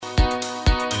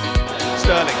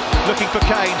Sterling looking for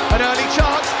Kane, an early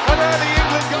chance, an early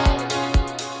England goal.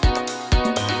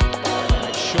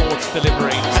 Short's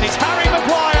delivery, and it's Harry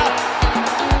Maguire.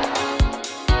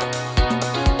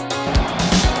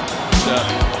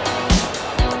 Sterling.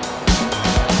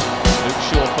 Luke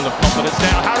Shaw full of confidence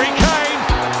now. Harry Kane,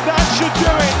 that should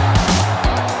do it.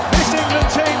 This England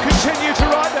team continue to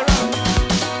ride their own.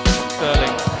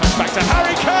 Sterling comes back to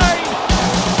Harry Kane,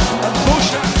 and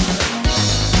Busha.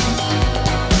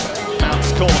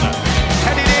 Bounce corner,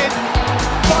 headed in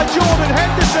by Jordan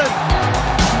Henderson.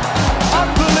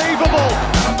 Unbelievable.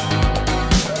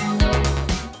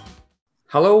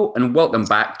 Hello and welcome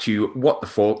back to What the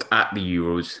Folk at the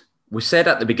Euros. We said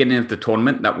at the beginning of the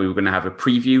tournament that we were going to have a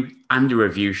preview and a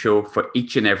review show for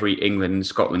each and every England and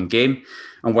Scotland game.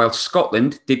 And while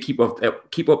Scotland did keep up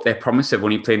their promise of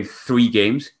only playing 3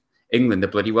 games, England are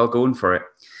bloody well going for it.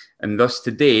 And thus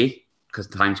today, because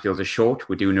the timescales are short,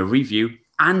 we're doing a review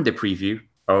and a preview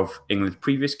of England's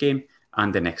previous game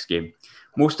and the next game.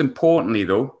 Most importantly,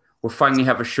 though, we'll finally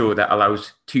have a show that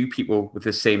allows 2 people with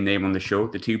the same name on the show,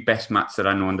 the 2 best Matts that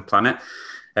I know on the planet.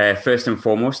 First and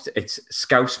foremost, it's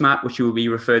Scouse Matt, which you will be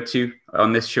referred to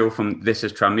on this show from This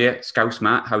Is Tranmere. Scouse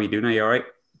Matt, how are you doing? Are you all right?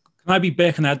 Can I be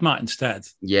Birkenhead Matt instead?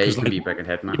 Yeah, you can be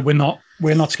Birkenhead Matt. We're not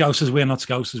Scousers. We're not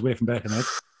Scousers. We're from Birkenhead.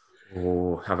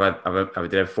 Oh, have I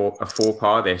did a faux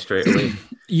pas there straight away?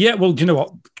 Yeah, well, do you know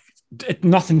what?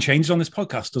 Nothing changes on this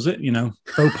podcast, does it? You know,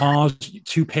 faux pas,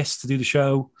 too pissed to do the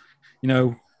show. You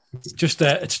know, it's just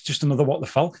another What the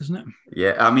Folk, isn't it?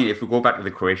 Yeah, I mean, if we go back to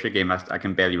the Croatia game, I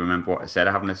can barely remember what I said.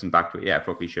 I haven't listened back to it yet. I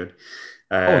probably should.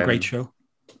 A great show.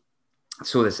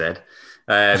 So they said.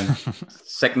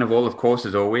 Second of all, of course,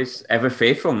 as always, ever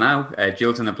faithful now,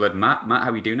 Gills in the Blood, Matt. Matt,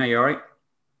 how are you doing? Are you all right?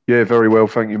 Yeah, very well,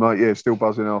 thank you, mate. Yeah, still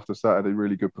buzzing after Saturday.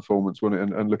 Really good performance,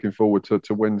 wasn't it? And looking forward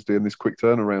to Wednesday and this quick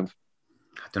turnaround.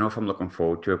 I don't know if I'm looking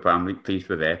forward to it, but I'm really pleased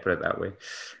we're there, put it that way.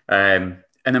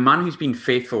 And a man who's been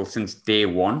faithful since day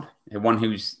one, one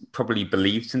who's probably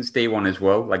believed since day one as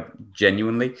well, like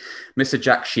genuinely. Mr.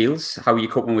 Jack Shields, how are you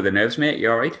coping with the nerves, mate?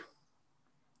 You all right?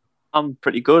 I'm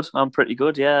pretty good.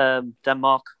 Yeah,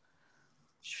 Denmark,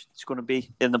 it's going to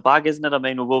be in the bag, isn't it? I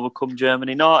mean, we've overcome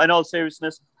Germany. No, in all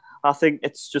seriousness, I think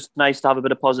it's just nice to have a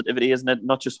bit of positivity, isn't it?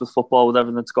 Not just with football, with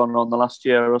everything that's gone on the last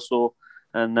year or so.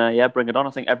 And yeah, bring it on. I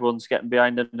think everyone's getting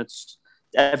behind it, and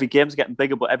every game's getting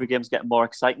bigger, but every game's getting more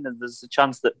exciting, and there's a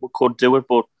chance that we could do it,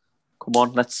 but come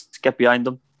on, let's get behind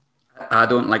them. I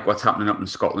don't like what's happening up in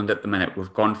Scotland at the minute.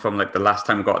 We've gone from like the last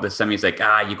time we got to the semis, like,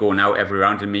 you're going out every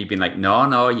round, and me being like,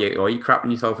 no, you're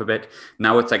crapping yourself a bit.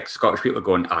 Now it's like Scottish people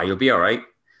going, you'll be all right.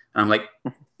 And I'm like,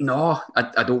 no,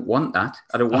 I don't want that.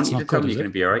 I don't want you to tell me you're going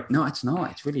to be all right. No, it's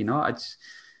not. It's really not.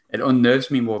 It unnerves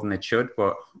me more than it should,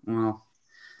 but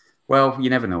well, you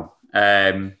never know.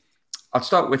 I'll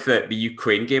start with the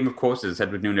Ukraine game, of course. As I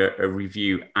said, we're doing a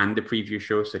review and a preview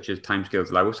show, such as timescales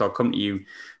allow. So I'll come to you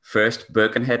first,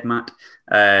 Birkenhead, Matt.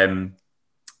 I'm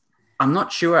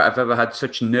not sure I've ever had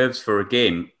such nerves for a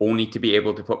game, only to be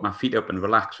able to put my feet up and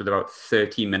relax with about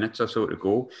 30 minutes or so to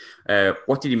go.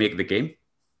 What did you make of the game?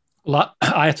 Well,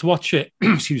 I had to watch it.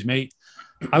 Excuse me.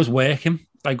 I was working.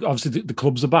 Like, obviously, the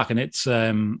clubs are back, and it's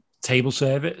table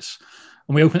service.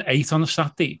 And we opened 8 on a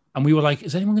Saturday, and we were like,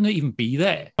 is anyone going to even be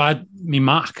there? I had me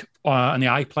Mac and the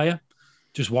iPlayer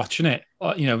just watching it,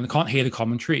 and I can't hear the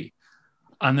commentary.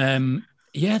 And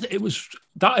it was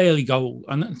that early goal.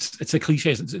 And it's a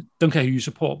cliche, don't care who you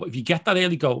support, but if you get that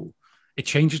early goal, it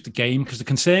changes the game, because the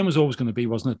concern was always going to be,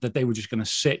 wasn't it, that they were just going to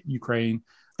sit Ukraine.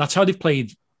 That's how they've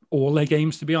played all their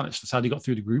games, to be honest. That's how they got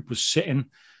through the group, was sitting,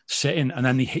 and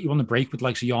then they hit you on the break with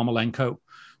like Yarmolenko.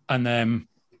 And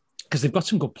because they've got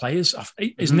some good players.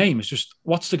 His name is just,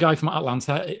 what's the guy from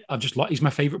Atlanta? He's my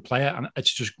favourite player, and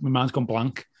it's just, my mind's gone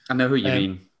blank. I know who you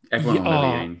mean. Everyone will know who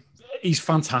you mean. He's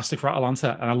fantastic for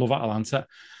Atlanta, and I love Atlanta.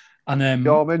 And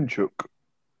Yarmolenko.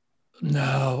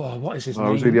 No, what is his name?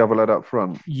 Was he the other lad up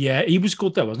front? Yeah, he was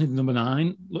good though, wasn't he? Number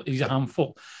 9. He's a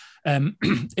handful.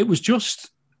 It was just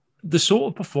the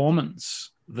sort of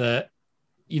performance that,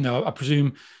 I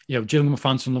presume, Gillingham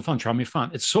fans and Tranmere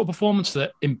fan, it's sort of performance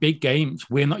that in big games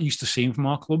we're not used to seeing from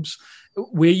our clubs.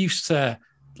 We're used to,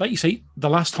 like you say, the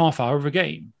last half hour of a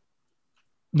game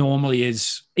normally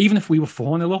is, even if we were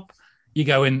 4-0 up, you're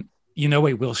going,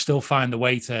 we'll still find a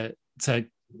way to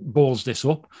balls this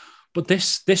up. But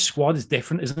this squad is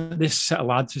different, isn't it? This set of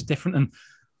lads is different. And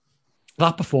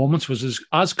that performance was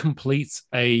as complete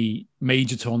a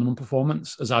major tournament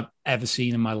performance as I've ever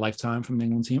seen in my lifetime from the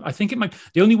England team. I think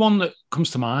the only one that comes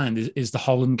to mind is the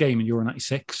Holland game in Euro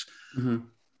 96. Mm-hmm.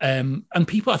 And I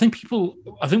think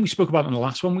we spoke about it in the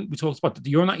last one. We talked about the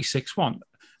Euro 96 one.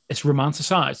 it's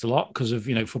romanticised a lot because of,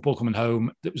 football coming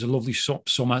home. It was a lovely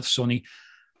summer, sunny.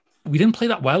 We didn't play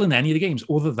that well in any of the games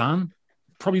other than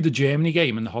probably the Germany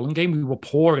game and the Holland game. We were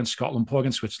poor against Scotland, poor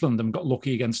against Switzerland, and got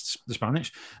lucky against the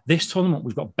Spanish. This tournament,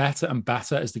 we've got better and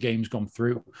better as the game's gone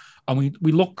through. And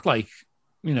we look like,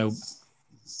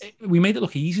 we made it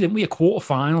look easy, didn't we? A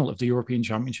quarter-final of the European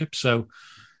Championship. So,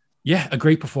 yeah, a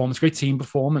great performance, great team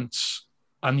performance.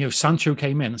 And, Sancho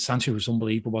came in. Sancho was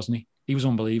unbelievable, wasn't he? He was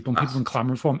unbelievable. And people were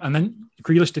clamouring for him. And then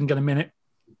Grealish didn't get a minute.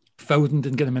 Foden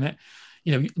didn't get a minute.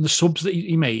 The subs that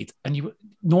he made, and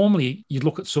normally you'd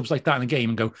look at subs like that in a game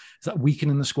and go, is that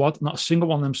weakening the squad? Not a single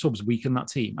one of them subs weakened that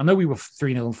team. I know we were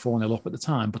 3-0 and 4-0 up at the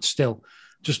time, but still,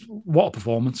 just what a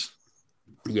performance.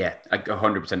 Yeah, I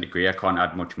 100% agree. I can't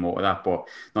add much more to that, but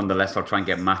nonetheless, I'll try and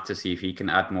get Matt to see if he can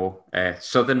add more.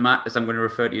 Southern Matt, as I'm going to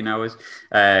refer to you now as.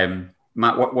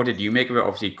 Matt, what did you make of it?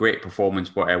 Obviously, great performance,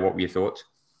 but what were your thoughts?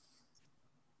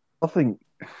 I think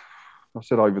I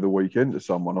said over the weekend to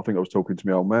someone, I think I was talking to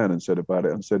my old man and said about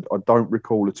it, and said, I don't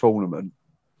recall a tournament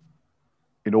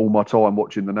in all my time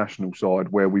watching the national side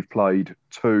where we've played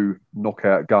 2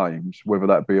 knockout games, whether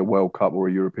that be a World Cup or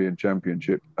a European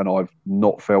Championship, and I've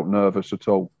not felt nervous at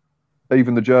all.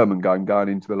 Even the German game going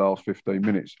into the last 15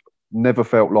 minutes, never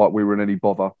felt like we were in any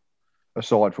bother,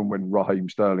 aside from when Raheem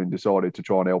Sterling decided to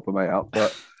try and help him out,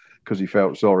 but because he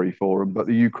felt sorry for him. But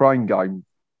the Ukraine game,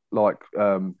 like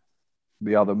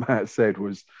the other Matt said,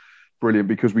 was brilliant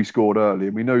because we scored early,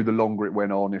 and we knew the longer it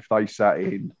went on, if they sat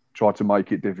in, tried to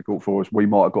make it difficult for us, we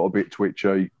might have got a bit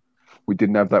twitchy. We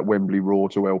didn't have that Wembley roar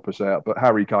to help us out. But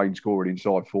Harry Kane scoring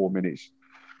inside 4 minutes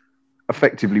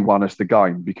effectively won us the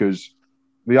game, because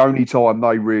the only time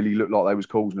they really looked like they was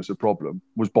causing us a problem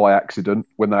was by accident,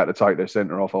 when they had to take their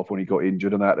centre-half off when he got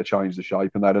injured, and they had to change the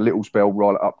shape, and they had a little spell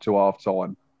right up to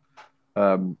half-time.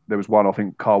 There was one, I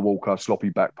think, Carl Walker, sloppy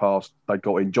back pass. They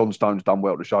got in. John Stones done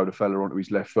well to show the fella onto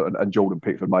his left foot, and Jordan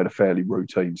Pickford made a fairly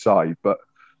routine save. But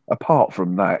apart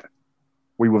from that,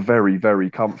 we were very, very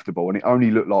comfortable, and it only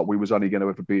looked like we was only going to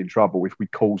ever be in trouble if we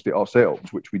caused it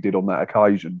ourselves, which we did on that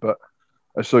occasion. But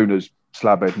as soon as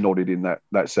Slabhead nodded in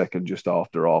that second just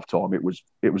after half time, it was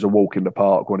a walk in the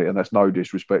park, wasn't it? And that's no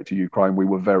disrespect to Ukraine. We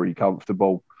were very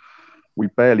comfortable. We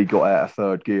barely got out of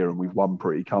third gear, and we've won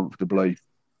pretty comfortably.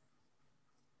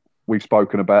 We've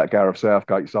spoken about Gareth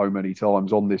Southgate so many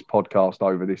times on this podcast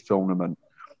over this tournament.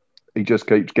 He just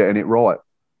keeps getting it right.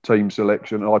 Team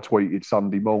selection. I tweeted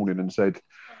Sunday morning and said,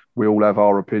 we all have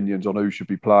our opinions on who should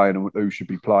be playing and who should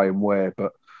be playing where.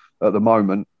 But at the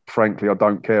moment, frankly, I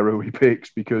don't care who he picks,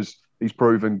 because he's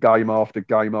proven game after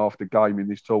game after game in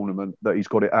this tournament that he's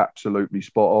got it absolutely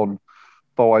spot on.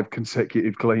 5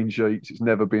 consecutive clean sheets. It's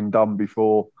never been done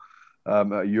before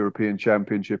at a European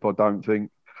Championship, I don't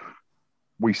think.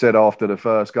 We said after the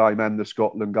first game and the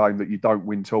Scotland game that you don't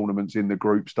win tournaments in the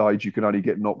group stage. You can only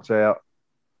get knocked out.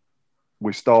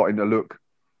 We're starting to look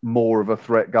more of a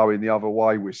threat going the other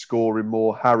way. We're scoring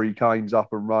more. Harry Kane's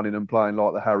up and running and playing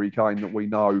like the Harry Kane that we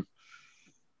know.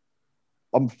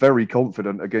 I'm very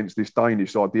confident against this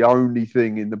Danish side. The only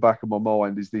thing in the back of my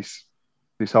mind is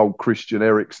this whole Christian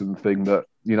Eriksen thing, that,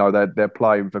 they're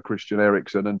playing for Christian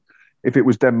Eriksen. And if it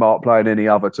was Denmark playing any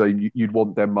other team, you'd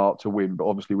want Denmark to win. But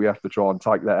obviously we have to try and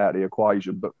take that out of the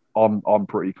equation. But I'm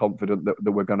pretty confident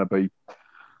that we're going to be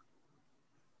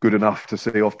good enough to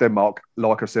see off Denmark,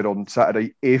 like I said on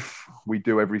Saturday, if we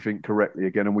do everything correctly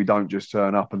again, and we don't just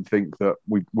turn up and think that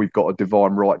we've got a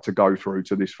divine right to go through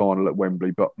to this final at Wembley.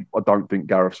 But I don't think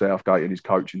Gareth Southgate and his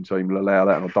coaching team will allow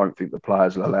that, and I don't think the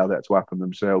players will allow that to happen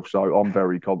themselves. So I'm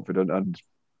very confident, and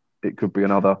it could be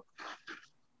another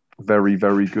very,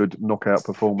 very good knockout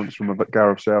performance from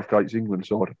Gareth Southgate's England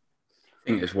side. I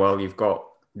think as well, you've got,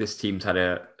 this team's had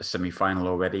a semi-final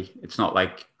already. It's not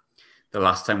like the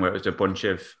last time where it was a bunch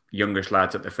of youngish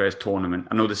lads at their first tournament.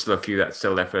 I know there's still a few that's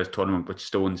still their first tournament, but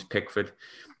Stones, Pickford,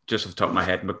 just off the top of my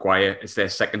head, Maguire, it's their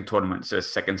second tournament, it's their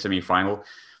second semi-final.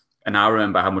 And I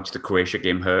remember how much the Croatia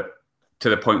game hurt, to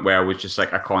the point where I was just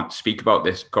like, I can't speak about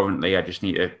this currently. I just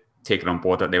need to take it on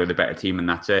board that they were the better team, and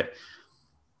that's it.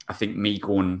 I think me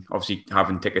going, obviously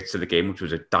having tickets to the game, which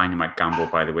was a dynamite gamble,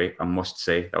 by the way, I must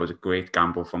say, that was a great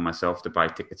gamble for myself to buy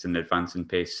tickets in advance and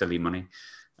pay silly money.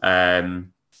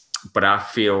 But I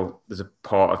feel there's a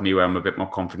part of me where I'm a bit more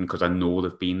confident because I know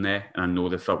they've been there, and I know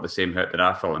they've felt the same hurt that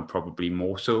I felt, and probably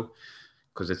more so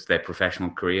because it's their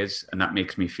professional careers. And that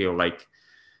makes me feel like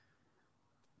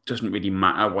it doesn't really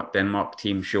matter what Denmark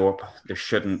team show up. They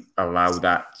shouldn't allow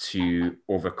that to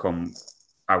overcome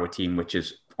our team, which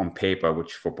is on paper,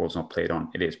 which football's not played on.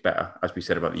 It is better, as we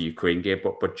said about the Ukraine game.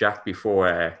 But Jack,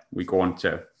 before we go on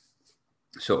to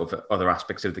sort of other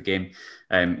aspects of the game.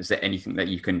 Is there anything that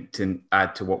you can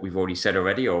add to what we've already said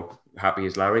already, or happy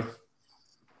as Larry?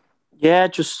 Yeah,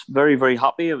 just very, very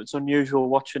happy. It's unusual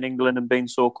watching England and being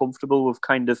so comfortable. We've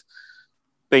kind of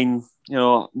been,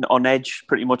 on edge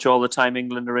pretty much all the time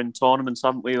England are in tournaments,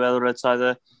 haven't we? Whether it's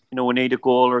either, we need a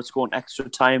goal or it's going extra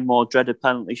time or dreaded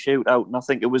penalty shootout. And I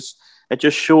think it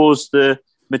just shows the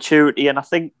maturity. And I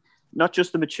think not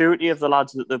just the maturity of the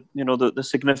lads that they're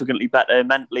significantly better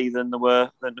mentally than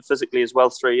physically as well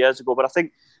 3 years ago. But I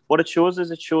think what it shows is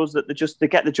that they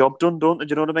get the job done, don't they?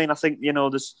 Do you know what I mean? I think,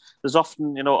 there's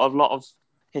often, a lot of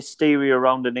hysteria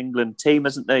around an England team,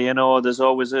 isn't there? There's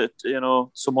always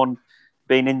someone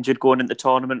being injured going into the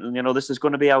tournament and, this is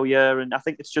going to be our year. And I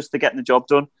think it's just they're getting the job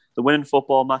done. They're winning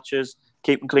football matches,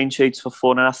 keeping clean sheets for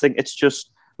fun. And I think it's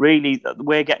just really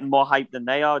we're getting more hype than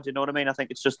they are. Do you know what I mean? I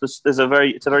think it's just it's a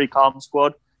very calm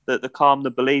squad. They're calm, they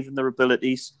believe in their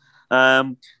abilities.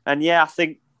 And yeah, I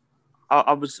think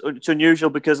it's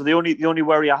unusual because the only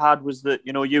worry I had was that,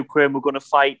 Ukraine were going to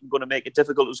fight and going to make it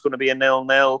difficult. It was going to be a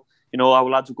 0-0. Our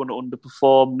lads were going to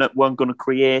underperform, weren't going to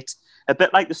create. A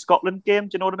bit like the Scotland game, do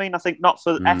you know what I mean? I think not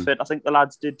for effort. I think the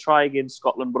lads did try against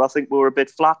Scotland, but I think we were a bit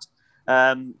flat.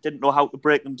 Didn't know how to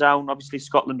break them down. Obviously,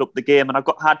 Scotland upped the game, and I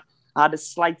had a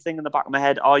slight thing in the back of my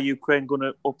head: are Ukraine going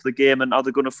to up the game, and are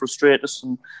they going to frustrate us,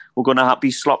 and we're going to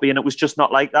be sloppy? And it was just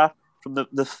not like that. From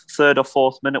the third or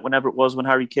fourth minute, whenever it was, when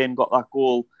Harry Kane got that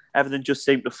goal, everything just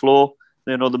seemed to flow.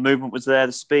 The movement was there,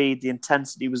 the speed, the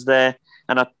intensity was there,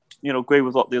 and I agree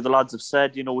with what the other lads have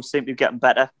said. We seem to be getting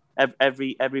better.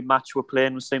 Every match we're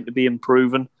playing, we seem to be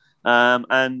improving.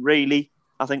 And really,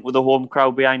 I think with the home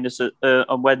crowd behind us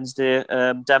on Wednesday,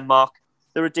 Denmark,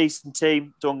 they're a decent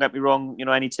team. Don't get me wrong.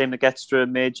 Any team that gets through a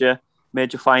major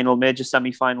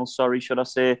semi-final, should I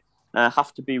say,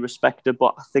 have to be respected.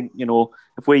 But I think,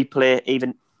 if we play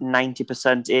even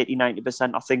 90%, 80,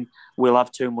 90%, I think we'll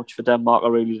have too much for Denmark. I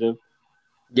really do.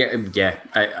 Yeah.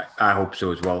 I hope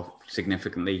so as well.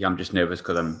 Significantly, I'm just nervous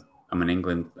because I'm an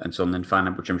England and Sunderland fan,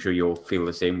 which I'm sure you'll feel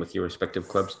the same with your respective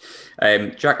clubs.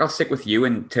 Jack, I'll stick with you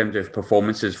in terms of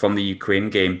performances from the Ukraine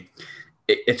game.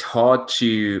 It's hard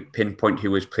to pinpoint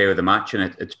who was player of the match,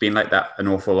 and it's been like that an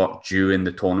awful lot during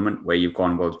the tournament where you've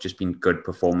gone, well, it's just been good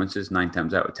performances 9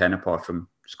 times out of 10, apart from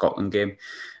Scotland game.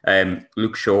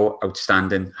 Luke Shaw,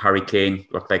 outstanding. Harry Kane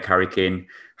looked like Harry Kane.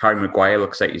 Harry Maguire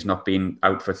looks like he's not been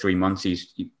out for 3 months.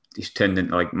 He's turned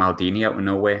into like Maldini out of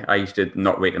nowhere. I used to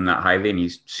not rate him that highly, and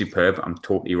he's superb. I'm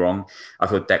totally wrong. I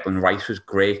thought Declan Rice was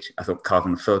great. I thought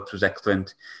Calvin Phillips was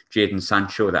excellent. Jadon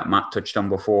Sancho, that Matt touched on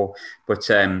before. But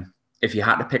if you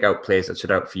had to pick out players that stood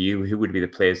out for you, who would be the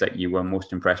players that you were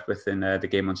most impressed with in the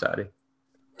game on Saturday?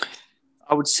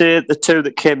 I would say the two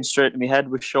that came straight to my head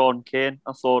was Shaw and Kane.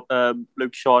 I thought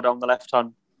Luke Shaw down the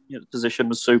left-hand position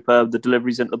was superb. The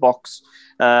deliveries into the box,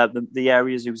 the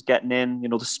areas he was getting in,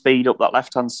 the speed up that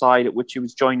left-hand side at which he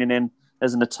was joining in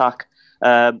as an attack.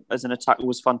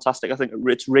 Was fantastic. I think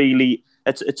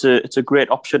it's a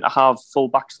great option to have full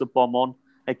backs the bomb on.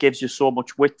 It gives you so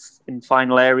much width in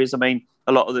final areas. I mean,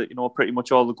 a lot of the, pretty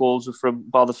much all the goals are from,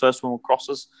 bar the first one, were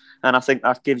crosses, and I think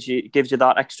that gives you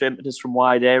that extra impetus from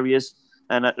wide areas,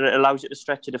 and it allows you to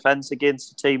stretch your defence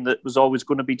against a team that was always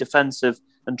going to be defensive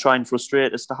and try and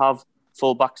frustrate us, to have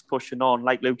full backs pushing on,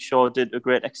 like Luke Shaw did to a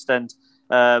great extent,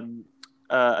 and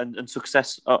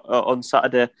success on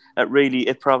Saturday.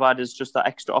 It provided us just that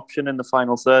extra option in the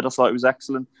final third. I thought it was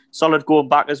excellent. Solid going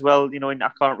back as well. I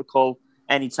can't recall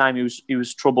any time he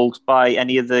was troubled by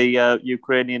any of the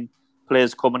Ukrainian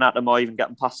players coming at him or even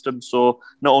getting past him. So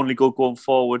not only good going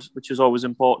forward, which is always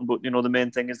important, but the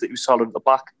main thing is that he was solid at the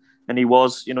back, and he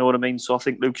was. You know what I mean? So I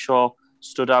think Luke Shaw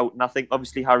stood out, and I think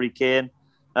obviously Harry Kane.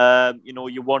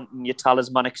 You want your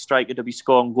talismanic striker to be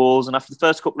scoring goals, and after the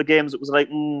first couple of games, it was like,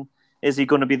 is he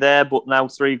going to be there? But now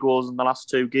 3 goals in the last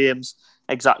 2 games,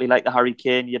 exactly like the Harry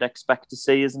Kane you'd expect to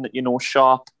see, isn't it?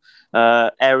 Sharp,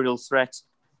 aerial threat.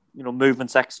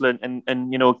 Movement's excellent,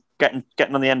 and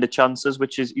getting on the end of chances,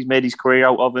 which he's made his career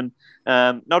out of. And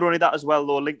not only that as well,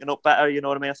 though, linking up better. You know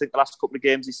what I mean? I think the last couple of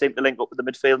games he seemed to link up with the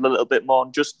midfield a little bit more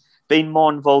and just being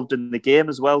more involved in the game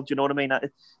as well. Do you know what I mean?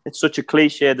 It's such a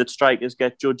cliche that strikers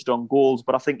get judged on goals,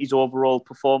 but I think his overall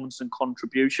performance and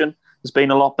contribution has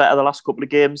been a lot better the last couple of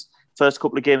games. First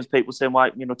couple of games, people saying,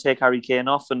 why, take Harry Kane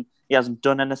off, and he hasn't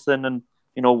done anything, and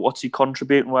what's he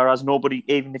contributing? Whereas nobody,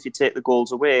 even if you take the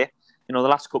goals away, the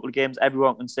last couple of games,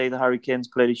 everyone can say the Harry Kane's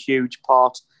played a huge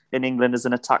part in England as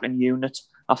an attacking unit,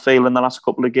 I feel, in the last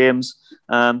couple of games.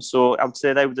 So I would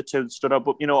say they were the two that stood out.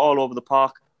 But, all over the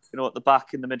park, at the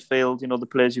back, in the midfield, the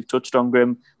players you've touched on,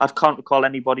 Grim, I can't recall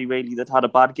anybody really that had a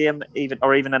bad game,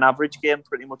 even an average game.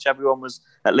 Pretty much everyone was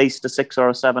at least a 6 or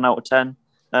a 7 out of 10.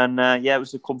 And it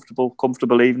was a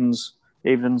comfortable evenings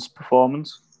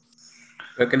performance.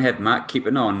 Looking ahead, Matt,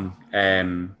 keeping on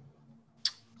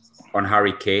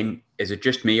Harry Kane, is it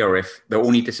just me, or if the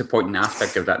only disappointing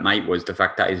aspect of that night was the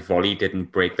fact that his volley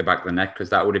didn't break the back of the net? Because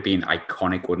that would have been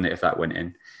iconic, wouldn't it, if that went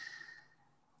in?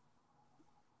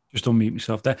 Just unmute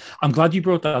myself there. I'm glad you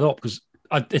brought that up because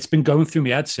it's been going through my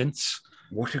head since.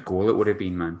 What a goal it would have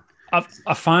been, man.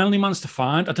 I finally managed to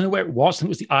find, I don't know where it was, I think it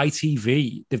was the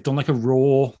ITV. They've done like a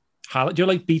raw highlight. Do you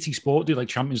like BT Sport do like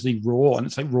Champions League Raw? And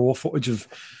it's like raw footage of,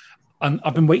 and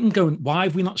I've been waiting going, why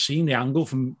have we not seen the angle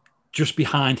from just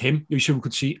behind him? You sure we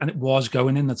could see, and it was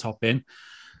going in the top bin.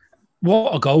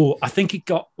 What a goal. I think it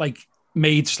got like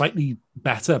made slightly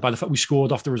better by the fact we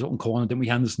scored off the resulting corner, didn't we?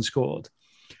 Henderson scored.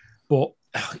 But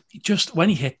just when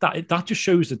he hit that, that just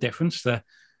shows the difference there.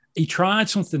 He tried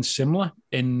something similar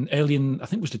early in, I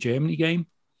think it was the Germany game,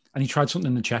 and he tried something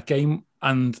in the Czech game,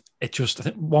 and it just, I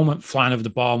think one went flying over the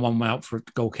bar and one went out for a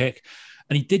goal kick.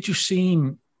 And he did just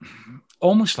seem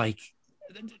almost like,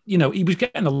 he was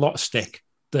getting a lot of stick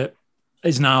that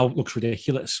is now looks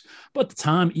ridiculous. But at the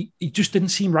time, he just didn't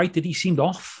seem right, did he? Seemed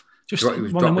off. Just he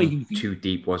was dropping too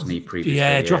deep, wasn't he, previously?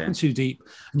 Yeah, dropping too deep.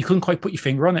 And you couldn't quite put your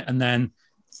finger on it. And then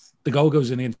the goal goes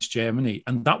in against Germany.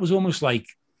 And that was almost like,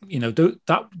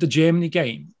 the Germany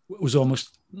game was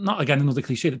almost, not again another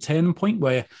cliche, the turning point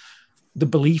where the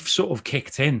belief sort of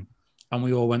kicked in and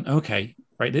we all went, okay,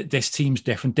 right, this team's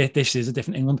different. This is a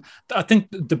different England. I think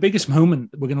the biggest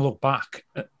moment we're going to look back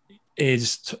at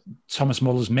is Thomas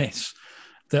Muller's miss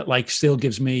that still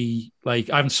gives me, I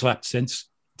haven't slept since,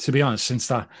 to be honest, since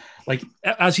that.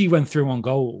 As he went through on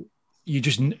goal,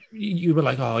 you were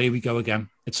like, oh, here we go again.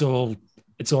 It's all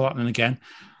happening again.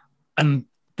 And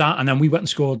then we went and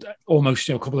scored almost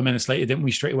a couple of minutes later, didn't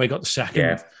we? Straight away got the second.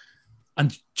 Yeah.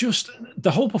 And just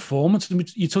the whole performance,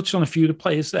 you touched on a few of the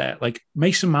players there.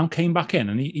 Mason Mount came back in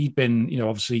and he'd been,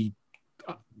 obviously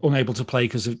unable to play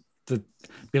because of the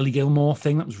Billy Gilmore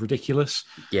thing. That was ridiculous.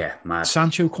 Yeah, mad.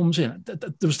 Sancho comes in.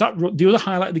 There was the other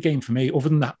highlight of the game for me, other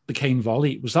than the Kane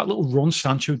volley, was that little run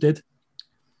Sancho did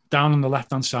down on the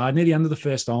left-hand side near the end of the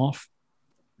first half.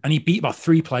 And he beat about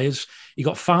 3 players. He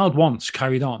got fouled once,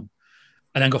 carried on,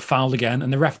 and then got fouled again.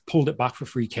 And the ref pulled it back for a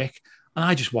free kick. And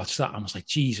I just watched that and I was like,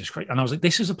 Jesus Christ. And I was like,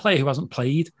 this is a player who hasn't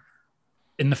played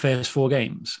in the first 4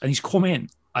 games. And he's come in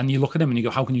and you look at him and you go,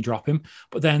 how can you drop him?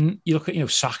 But then you look at,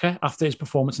 Saka after his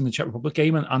performance in the Czech Republic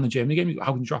game and the Germany game, you go,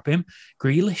 how can you drop him?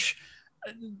 Grealish.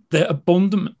 The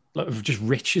abundant of just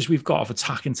riches we've got of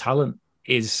attacking talent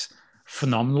is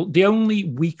phenomenal. The only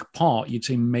weak part you'd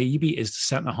say maybe is the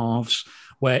centre halves,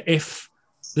 where if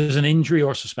there's an injury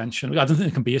or a suspension, I don't think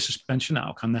there can be a suspension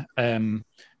now, can there?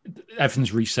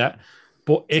 Everything's reset.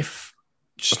 But if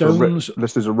Stones...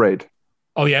 This is a red.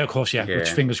 Oh, yeah, of course, yeah. Which,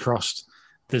 fingers crossed,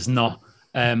 there's not.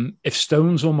 If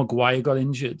Stones or Maguire got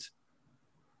injured,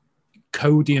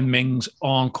 Cody and Mings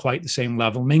aren't quite the same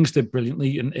level. Mings did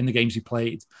brilliantly in the games he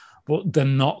played, but they're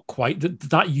not quite...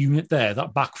 That unit there,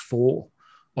 that back 4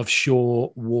 of Shaw,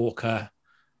 Walker,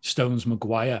 Stones,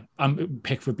 Maguire, and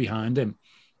Pickford behind him,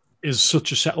 is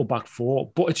such a settled back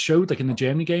 4. But it showed, in the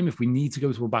Germany game, if we need to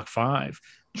go to a back 5,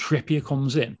 Trippier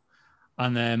comes in.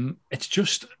 And it's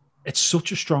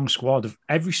such a strong squad of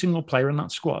every single player in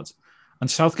that squad.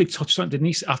 And Southgate touched on it, didn't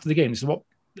he, after the game? He said,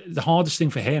 the hardest thing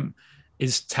for him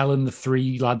is telling the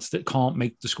 3 lads that can't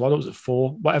make the squad. Or was it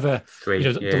 4? Whatever. 3,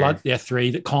 the lad,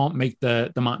 3 that can't make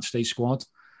the match day squad.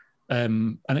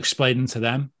 And explaining to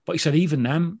them. But he said, even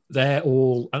them, they're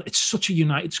all... It's such a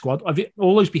united squad.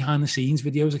 All those behind-the-scenes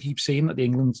videos I keep seeing that the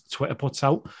England Twitter puts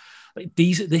out,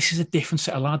 this is a different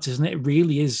set of lads, isn't it? It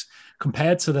really is,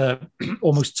 compared to the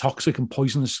almost toxic and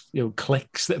poisonous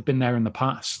cliques that have been there in the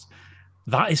past.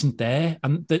 That isn't there.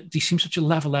 And they seem such a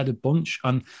level-headed bunch.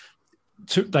 And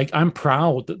I'm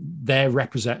proud that they're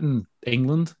representing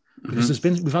England. Because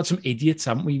we've had some idiots,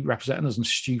 haven't we, representing us, and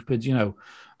stupid,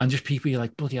 and just people you're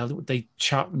like, bloody hell, they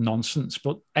chat nonsense.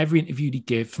 But every interview they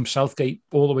give, from Southgate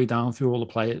all the way down through all the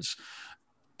players,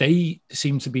 they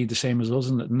seem to be the same as us,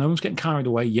 and no one's getting carried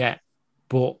away yet.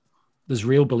 But there's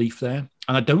real belief there.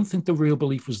 And I don't think the real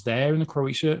belief was there in the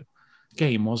Croatia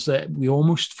game, was that we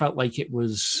almost felt like it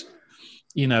was,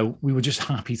 we were just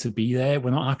happy to be there.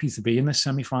 We're not happy to be in this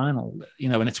semi-final,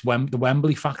 and it's the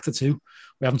Wembley factor too.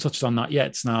 We haven't touched on that yet.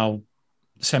 It's now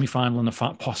semi-final and a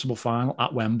possible final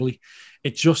at Wembley.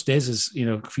 It just is, as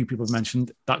a few people have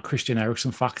mentioned, that Christian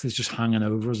Eriksen factor is just hanging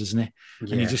over us, isn't it?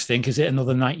 Yeah. And you just think, is it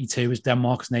another 92? Is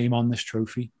Denmark's name on this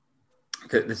trophy?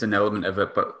 There's an element of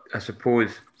it, but I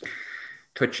suppose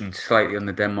touching slightly on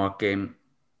the Denmark game,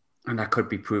 and I could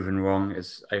be proven wrong,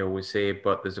 as I always say,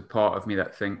 but there's a part of me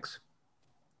that thinks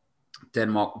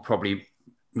Denmark will probably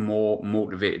more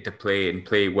motivated to play and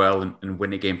play well and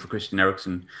win a game for Christian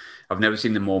Eriksen. I've never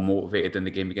seen them more motivated than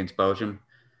the game against Belgium.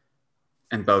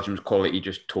 And Belgium's quality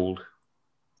just told.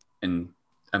 And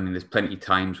I mean, there's plenty of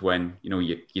times when, you know,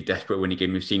 you're desperate to win a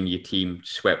game. We've seen your team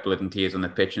sweat blood and tears on the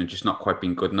pitch and just not quite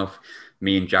been good enough.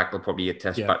 Me and Jack will probably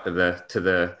attest back to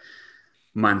the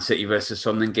Man City versus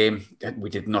Sunderland game. We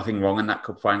did nothing wrong in that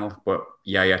cup final, but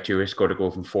Yaya Toure scored a goal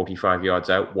from 45 yards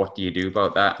out. What do you do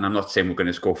about that? And I'm not saying we're going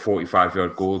to score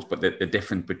 45-yard goals, but the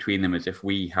difference between them is if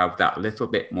we have that little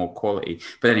bit more quality.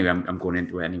 But anyway, I'm going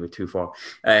into it anyway too far.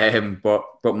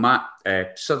 But Matt,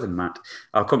 Southern Matt,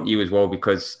 I'll come to you as well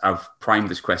because I've primed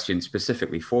this question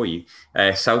specifically for you.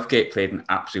 Southgate played an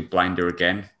absolute blinder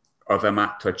again. Other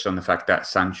Matt touched on the fact that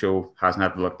Sancho hasn't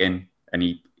had a look in, and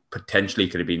he potentially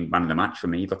could have been man of the match for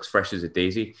me. He looks fresh as a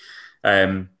daisy.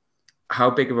 How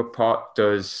big of a part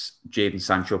does Jadon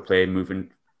Sancho play in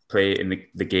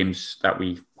the games that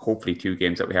hopefully 2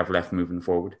 games that we have left moving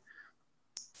forward?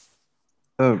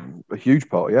 A huge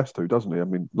part he has to, doesn't he? I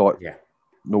mean,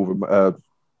 Northern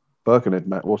Birkenhead,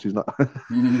 Matt, what's his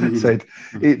name? said,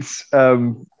 it's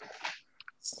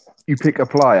you pick a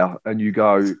player and you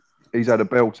go, he's had a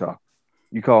belter.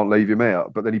 You can't leave him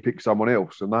out, but then he picks someone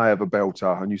else and they have a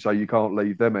belter and you say you can't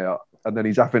leave them out, and then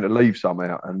he's having to leave some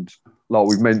out. And like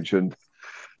we've mentioned,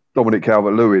 Dominic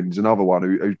Calvert-Lewin's another one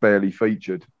who's barely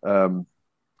featured.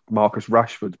 Marcus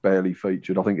Rashford's barely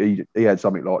featured. I think he had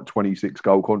something like 26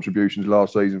 goal contributions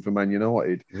last season for Man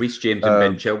United. Reece James and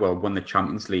Ben Chilwell won the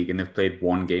Champions League and they've played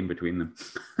 1 game between them.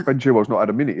 Ben Chilwell's not had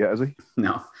a minute yet, has he?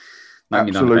 No.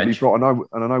 Absolutely right.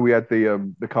 I know we had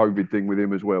the COVID thing with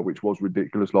him as well, which was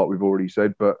ridiculous, like we've already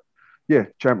said. But yeah,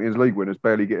 Champions League winners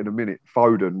barely getting a minute.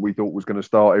 Foden, we thought was going to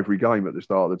start every game at the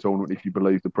start of the tournament, if you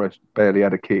believe the press. Barely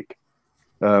had a kick.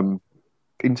 In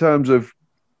terms of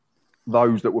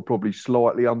those that were probably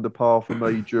slightly under par for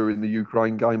me during the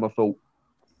Ukraine game, I thought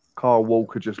Kyle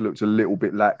Walker just looked a little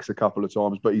bit lax a couple of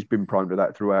times, but he's been prone to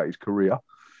that throughout his career.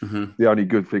 Mm-hmm. The only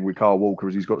good thing with Kyle Walker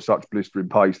is he's got such blistering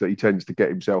pace that he tends to get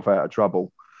himself out of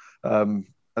trouble. And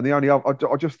the only other,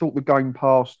 I just thought the game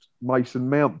passed Mason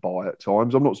Mount by at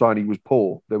times. I'm not saying he was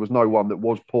poor. There was no one that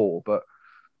was poor, but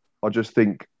I just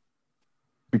think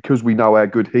because we know how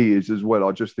good he is as well,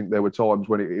 I just think there were times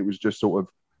when it was just sort of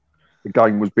the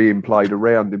game was being played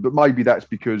around him. But maybe that's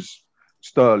because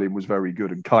Sterling was very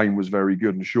good and Kane was very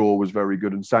good and Shaw was very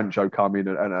good and Sancho come in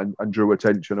and drew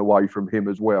attention away from him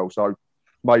as well. So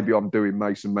maybe I'm doing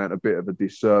Mason Mount a bit of a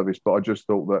disservice, but I just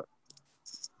thought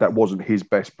that wasn't his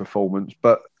best performance.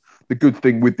 But the good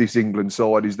thing with this England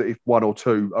side is that if 1 or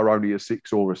 2 are only a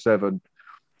 6 or a 7,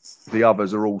 the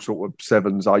others are all sort of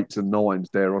 7s, 8s and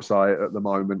 9s, dare I say it, at the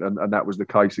moment. And that was the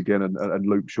case again. And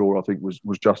Luke Shaw, I think, was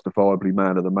justifiably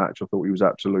man of the match. I thought he was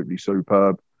absolutely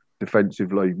superb.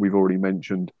 Defensively, we've already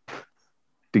mentioned,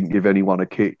 didn't give anyone a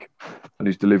kick. And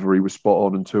his delivery was spot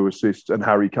on and 2 assists. And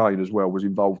Harry Kane as well was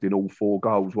involved in all 4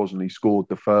 goals, wasn't he? Scored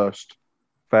the first,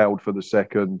 fouled for the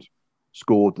second,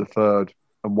 scored the third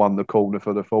and won the corner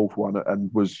for the 4th one,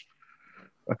 and was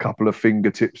a couple of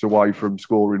fingertips away from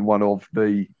scoring one of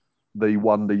the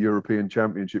Wonder European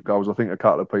Championship goals. I think a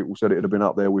couple of people said it'd have been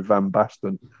up there with Van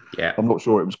Basten. Yeah, I'm not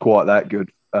sure it was quite that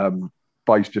good,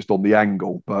 based just on the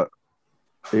angle, but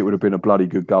it would have been a bloody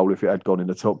good goal if it had gone in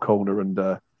the top corner.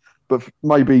 And but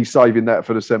maybe saving that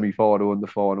for the semi-final and the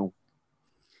final.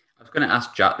 I was going to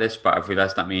ask Jack this, but I've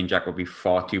realised that me and Jack will be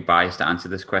far too biased to answer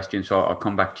this question, so I'll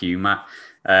come back to you, Matt.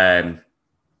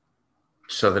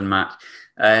 Southern Matt.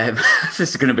 This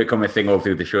is going to become a thing all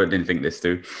through the show. I didn't think this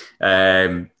through.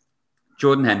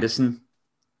 Jordan Henderson,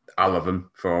 I love him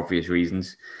for obvious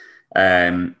reasons.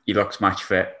 He looks match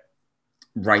fit.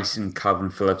 Rice and Calvin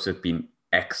Phillips have been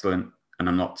excellent, and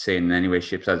I'm not saying in any way,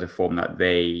 shape, size, or form that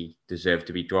they deserve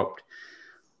to be dropped.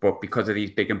 But because of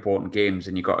these big, important games,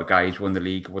 and you've got a guy who's won the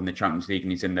league, won the Champions League,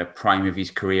 and he's in the prime of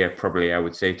his career, probably, I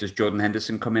would say. Does Jordan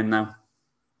Henderson come in now?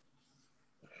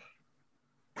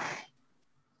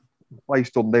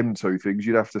 Based on them 2 things,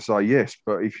 you'd have to say yes.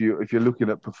 But if you're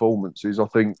looking at performances, I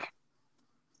think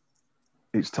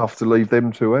it's tough to leave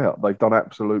them 2 out. They've done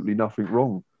absolutely nothing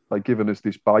wrong. They've given us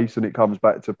this base, and it comes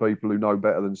back to people who know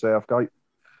better than Southgate,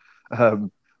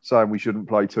 saying we shouldn't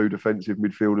play 2 defensive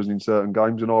midfielders in certain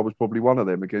games, and I was probably one of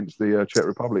them against the Czech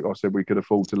Republic. I said we could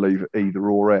afford to leave either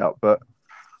or out. But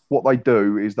what they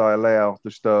do is they allow the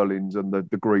Sterlings and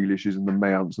the Grealishes and the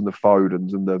Mounts and the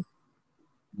Fodens and the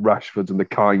Rashfords and the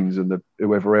Kanes and the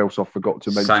whoever else I forgot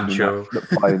to mention Sancho.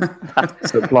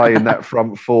 that play in that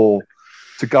front 4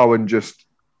 to go and just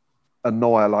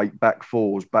annihilate back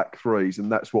 4s, back 3s,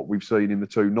 and that's what we've seen in the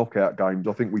 2 knockout games.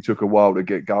 I think we took a while to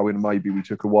get going. Maybe we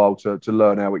took a while to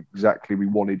learn how exactly we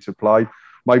wanted to play.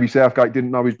 maybe Southgate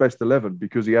didn't know his best 11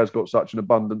 because he has got such an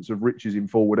abundance of riches in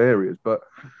forward areas. But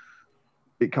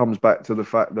it comes back to the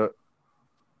fact that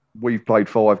we've played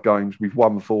 5 games, we've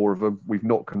won 4 of them, we've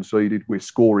not conceded, we're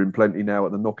scoring plenty now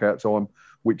at the knockout time,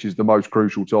 which is the most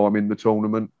crucial time in the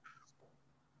tournament.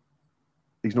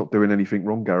 He's not doing anything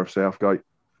wrong, Gareth Southgate.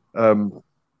 I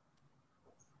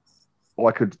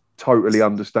could totally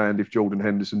understand if Jordan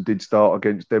Henderson did start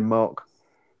against Denmark,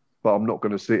 but I'm not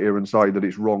going to sit here and say that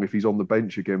it's wrong if he's on the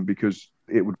bench again, because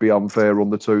it would be unfair on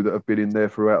the 2 that have been in there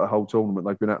throughout the whole tournament.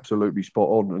 They've been absolutely spot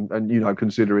on. And you know,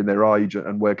 considering their age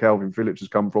and where Calvin Phillips has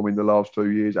come from in the last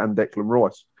 2 years, and Declan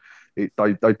Rice,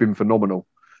 they've been phenomenal.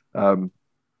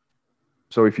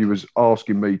 So if you was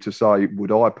asking me to say,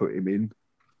 would I put him in?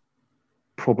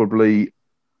 Probably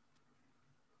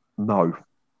no.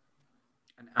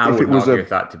 I wouldn't argue with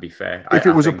that, to be fair. If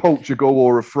it was a Portugal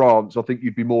or a France, I think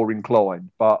you'd be more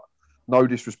inclined. But no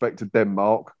disrespect to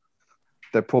Denmark,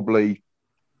 they're probably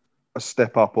a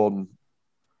step up on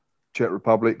Czech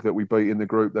Republic that we beat in the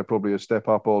group. They're probably a step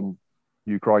up on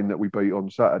Ukraine that we beat on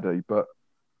Saturday. But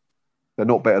they're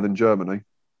not better than Germany.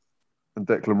 And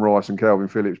Declan Rice and Calvin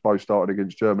Phillips both started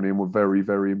against Germany and were very,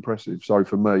 very impressive. So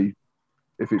for me,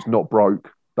 if it's not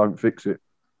broke, don't fix it.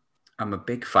 I'm a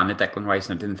big fan of Declan Rice,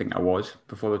 and I didn't think I was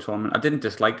before the tournament. I didn't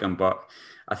dislike him, but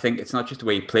I think it's not just the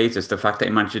way he plays, it's the fact that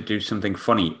he managed to do something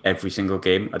funny every single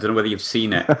game. I don't know whether you've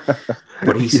seen it,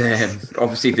 but he's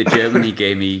obviously the Germany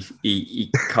game,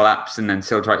 he collapsed and then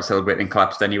still tried to celebrate and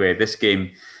collapsed anyway. This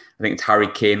game, I think it's Harry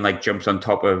Kane jumps on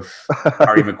top of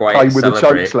Harry Maguire with a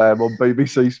choke slam on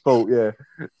BBC Sport, yeah.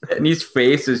 And his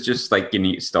face is just like, you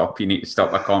need to stop,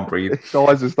 I can't breathe. His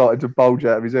eyes are starting to bulge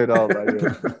out of his head, aren't they?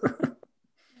 Yeah.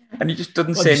 And he just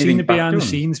doesn't say anything. Have you seen the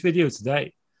behind-the-scenes video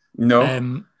today?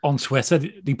 No. On Twitter,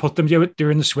 they put them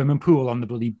during the swimming pool on the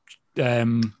bloody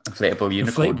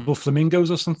inflatable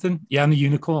flamingos or something. Yeah, and the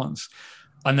unicorns.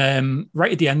 And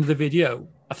right at the end of the video,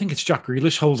 I think it's Jack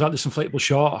Grealish holds out this inflatable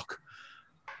shark,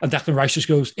 and Declan Rice just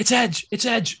goes, "It's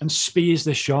Edge," and spears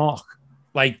the shark,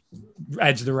 like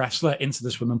Edge the wrestler, into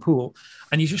the swimming pool.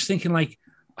 And you're just thinking, like,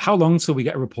 how long till we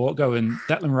get a report going?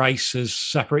 Declan Rice has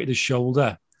separated his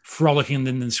shoulder, frolicking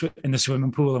in the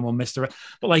swimming pool, and we'll miss the rest.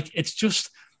 But like, it's just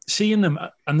seeing them,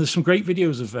 and there's some great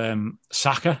videos of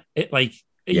Saka. He's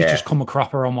just come a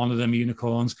cropper on one of them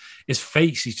unicorns. His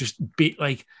face, he's just beat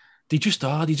like they just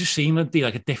seem to be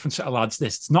like a different set of lads.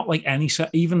 It's not like any set,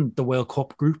 even the World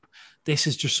Cup group. This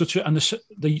is just such a, and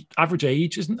the average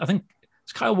age isn't. I think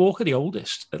it's Kyle Walker the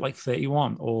oldest at like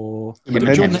 31, or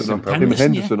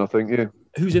Henderson, I think, yeah.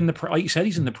 Who's in the, like you said,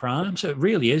 he's in the prime. So it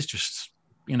really is just,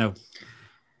 you know.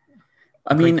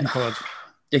 I mean,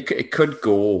 it could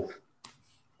go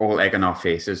all egg on our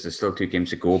faces. There's still 2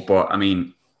 games to go. But, I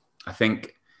mean, I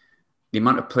think the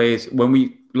amount of players, when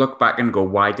we look back and go,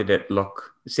 why did it look...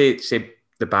 Say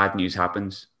the bad news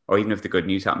happens, or even if the good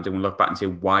news happens, and we look back and say,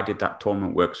 why did that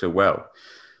tournament work so well?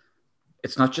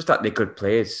 It's not just that they're good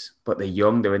players, but they're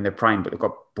young, they're in their prime, but they've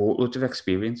got boatloads of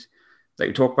experience. Like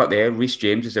we talked about there, Reece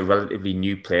James is a relatively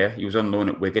new player. He was on loan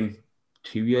at Wigan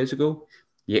 2 years ago.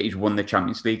 Yeah, he's won the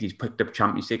Champions League. He's picked up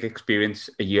Champions League experience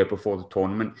a year before the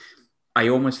tournament. I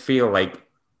almost feel like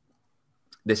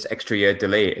this extra year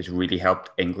delay has really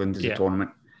helped England as a tournament.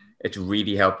 It's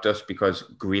really helped us because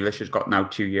Grealish has got now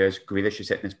 2 years. Grealish is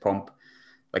hitting his pump.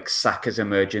 Like Saka's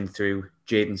emerging through.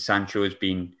 Jadon Sancho has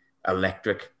been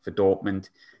electric for Dortmund.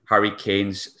 Harry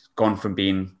Kane's gone from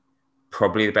being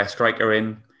probably the best striker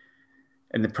in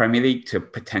the Premier League to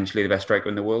potentially the best striker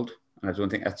in the world. And I don't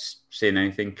think that's saying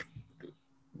anything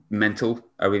mental.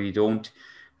 I really don't.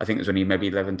 I think there's only maybe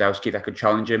Lewandowski that could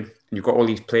challenge him. And you've got all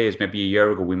these players. Maybe a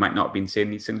year ago, we might not have been saying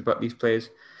these things about these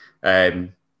players.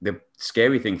 The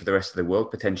scary thing for the rest of the world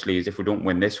potentially is if we don't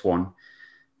win this one,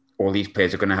 all these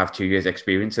players are going to have 2 years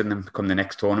experience in them come the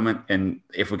next tournament. And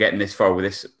if we're getting this far with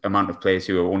this amount of players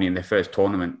who are only in their first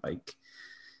tournament, like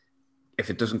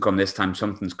if it doesn't come this time,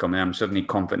 something's coming. I'm suddenly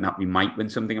confident that we might win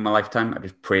something in my lifetime. I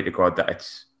just pray to God that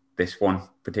it's this one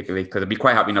particularly, because I'd be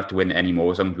quite happy not to win it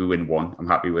anymore. So I'm going to win one. I'm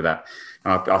happy with that.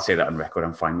 I'll say that on record.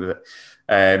 I'm fine with it.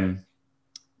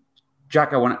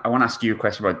 Jack, I want to ask you a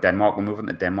question about Denmark. We'll move on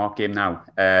to the Denmark game now.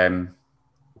 As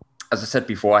I said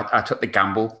before, I took the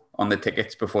gamble on the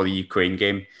tickets before the Ukraine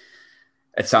game.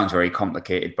 It sounds very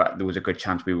complicated, but there was a good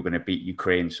chance we were going to beat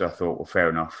Ukraine. So I thought, well, fair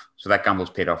enough. So that gamble's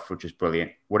paid off, which is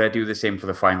brilliant. Would I do the same for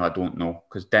the final? I don't know,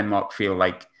 because Denmark feel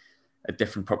like a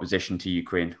different proposition to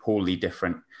Ukraine, wholly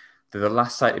different. They're the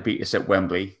last side to beat us at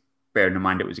Wembley, bearing in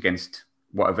mind it was against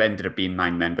what have ended up being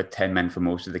 9 men, but 10 men for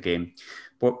most of the game.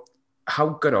 But how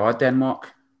good are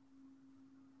Denmark?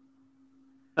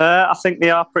 I think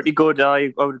they are pretty good.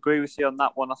 I would agree with you on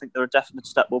that one. I think they're a definite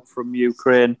step up from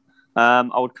Ukraine.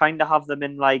 I would kind of have them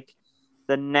in like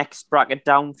the next bracket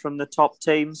down from the top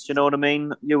teams. Do you know what I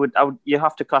mean? You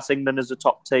have to class England as a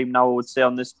top team now, I would say,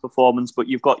 on this performance. But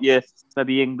you've got your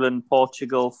maybe England,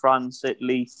 Portugal, France,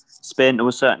 Italy, Spain to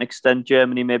a certain extent,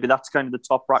 Germany. Maybe that's kind of the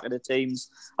top bracket of teams.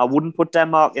 I wouldn't put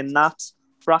Denmark in that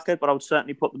bracket, but I would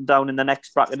certainly put them down in the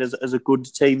next bracket as a good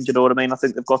team. Do you know what I mean? I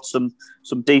think they've got some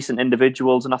decent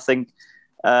individuals, and I think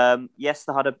yes,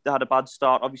 they had a bad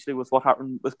start. Obviously, with what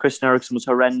happened with Christian Eriksen was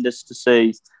horrendous to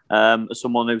see. As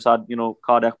someone who's had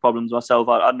cardiac problems myself,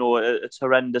 I know it's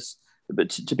horrendous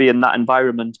to be in that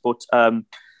environment. But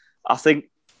I think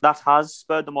that has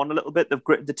spurred them on a little bit. They've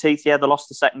gritted the teeth. Yeah, they lost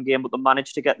the second game, but they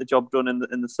managed to get the job done in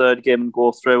the third game and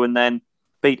go through, and then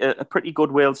beat a pretty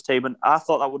good Wales team. And I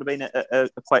thought that would have been a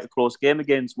quite a close game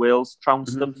against Wales.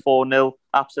 Trounced them 4-0,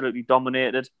 absolutely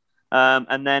dominated.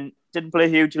 And then didn't play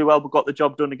hugely well, but got the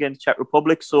job done against Czech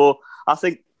Republic. So I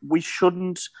think we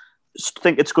shouldn't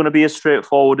think it's going to be as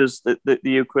straightforward as the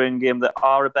Ukraine game. They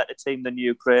are a better team than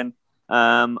Ukraine.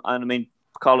 And I mean,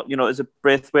 Carl, is it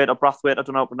Braithwaite or Brathwaite? I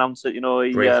don't know how to pronounce it. He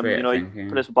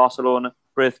plays for Barcelona.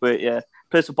 Braithwaite, yeah,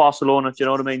 plays for Barcelona. Do you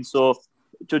know what I mean? So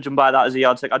judging by that as a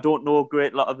yardstick, I don't know a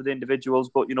great lot of the individuals,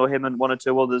 but him and one or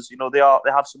two others, they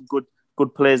have some good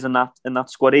players in that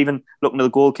squad. Even looking at the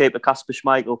goalkeeper, Kasper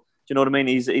Schmeichel. Do you know what I mean?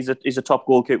 He's a top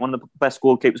goalkeeper, one of the best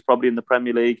goalkeepers probably in the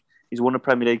Premier League. He's won a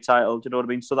Premier League title. Do you know what I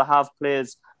mean? So they have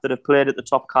players that have played at the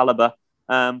top caliber,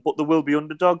 but there will be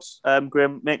underdogs.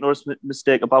 Graham, make no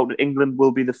mistake about it. England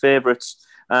will be the favourites,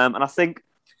 and I think,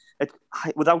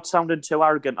 without sounding too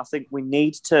arrogant, I think we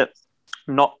need to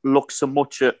not look so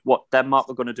much at what Denmark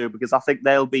are going to do, because I think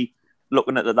they'll be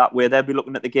looking at it that way. They'll be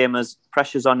looking at the game as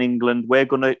pressures on England. We're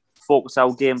going to focus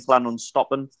our game plan on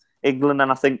stopping England,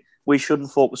 and I think we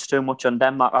shouldn't focus too much on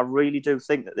Denmark. I really do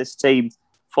think that this team,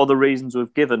 for the reasons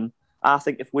we've given, I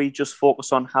think if we just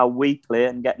focus on how we play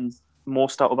and getting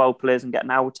most out of our players and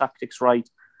getting our tactics right,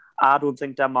 I don't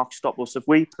think Denmark stop us. If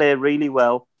we play really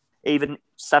well, even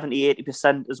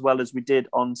 70-80% as well as we did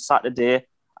on Saturday,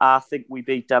 I think we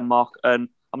beat Denmark. And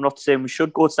I'm not saying we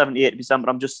should go 70-80%, but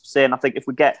I'm just saying I think if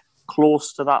we get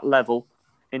close to that level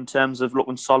in terms of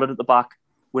looking solid at the back,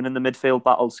 winning the midfield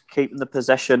battles, keeping the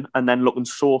possession, and then looking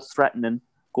so threatening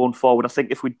going forward, I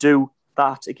think if we do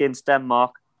that against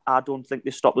Denmark, I don't think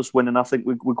they stop us winning. I think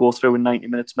we go through in 90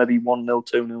 minutes, maybe 1-0,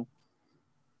 2-0.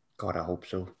 God, I hope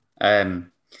so.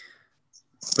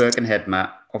 Birkenhead,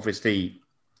 Matt, obviously,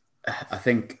 I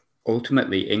think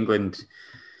ultimately England,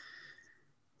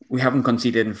 we haven't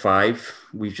conceded in 5.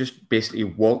 We've just basically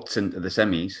waltzed into the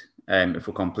semis, if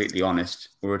we're completely honest.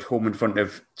 We're at home in front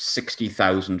of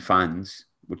 60,000 fans,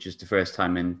 which is the first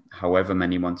time in however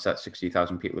many months that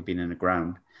 60,000 people have been in the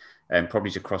ground,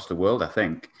 probably across the world, I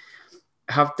think.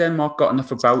 Have Denmark got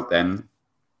enough about them,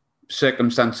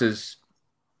 circumstances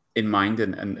in mind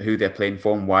and who they're playing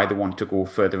for and why they want to go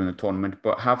further in the tournament,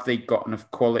 but have they got enough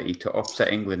quality to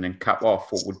upset England and cap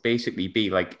off what would basically be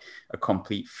like a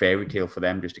complete fairy tale for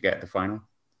them just to get to the final?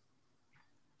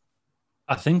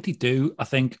 I think they do. I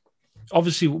think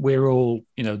obviously we're all,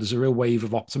 there's a real wave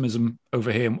of optimism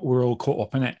over here. We're all caught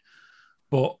up in it.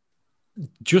 But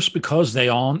just because they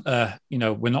aren't,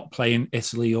 we're not playing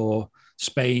Italy or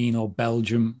Spain or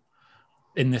Belgium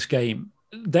in this game,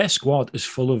 their squad is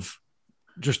full of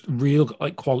just real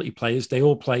quality players. They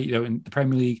all play, in the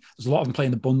Premier League. There's a lot of them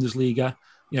playing the Bundesliga.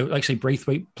 Like I say,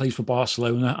 Braithwaite plays for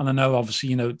Barcelona. And I know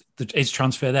obviously, his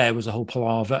transfer there was a whole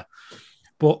palaver.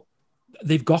 But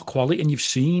they've got quality, and you've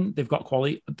seen they've got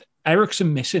quality.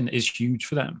 Eriksen missing is huge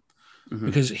for them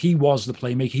because he was the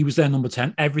playmaker. He was their number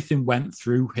 10. Everything went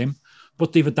through him,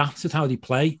 but they've adapted how they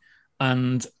play,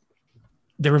 and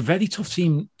they're a very tough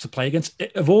team to play against.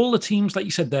 Of all the teams, like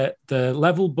you said, the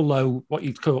level below what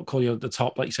you'd call the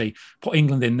top, like you say, put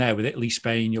England in there with Italy,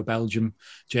 Spain, Belgium,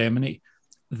 Germany.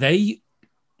 They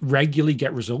regularly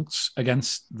get results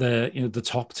against the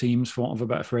top teams, for want of a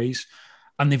better phrase,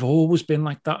 and they've always been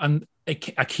like that. And I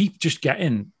keep just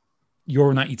getting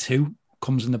Euro 92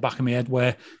 comes in the back of my head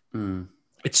where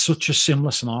it's such a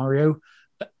similar scenario.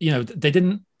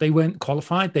 They weren't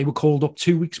qualified. They were called up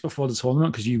 2 weeks before the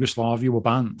tournament because Yugoslavia were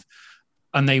banned.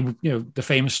 And they, the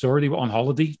famous story, they were on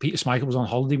holiday. Peter Schmeichel was on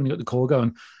holiday when he got the call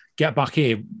going, get back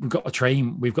here. We've got a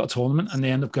train. We've got a tournament. And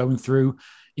they end up going through,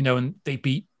 and they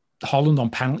beat Holland on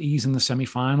penalties in the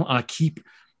semi-final. And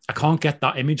I can't get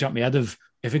that image out my head of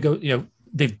if it go,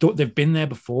 they've been there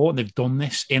before and they've done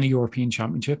this in a European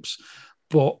Championships.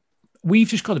 But we've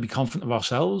just got to be confident of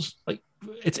ourselves. Like,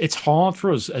 it's hard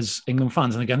for us as England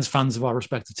fans, and again, as fans of our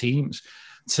respective teams,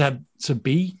 to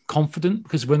be confident,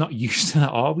 because we're not used to that,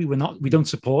 are we? We don't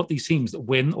support these teams that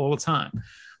win all the time.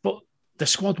 But the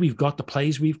squad we've got, the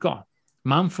players we've got,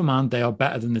 man for man, they are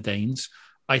better than the Danes.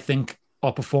 I think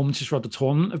our performances throughout the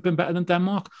tournament have been better than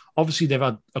Denmark. Obviously, they've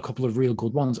had a couple of real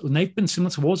good ones, and they've been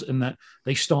similar to us in that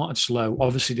they started slow.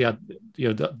 Obviously, they had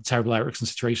the terrible Ericsson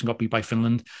situation, got beat by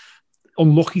Finland.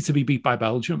 Unlucky to be beat by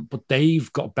Belgium, but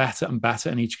they've got better and better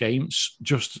in each game,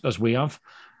 just as we have.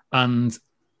 And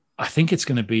I think it's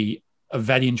going to be a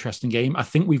very interesting game. I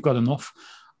think we've got enough.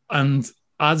 And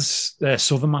as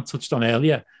Southern Matt touched on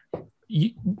earlier,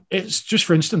 it's just,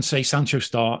 for instance, say Sancho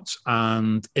starts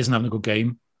and isn't having a good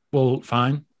game. Well,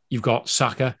 fine. You've got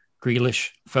Saka,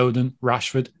 Grealish, Foden,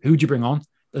 Rashford. Who do you bring on?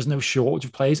 There's no shortage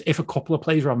of players. If a couple of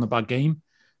players are having a bad game,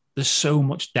 there's so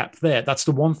much depth there. That's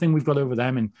the one thing we've got over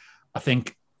them. And I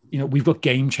think, we've got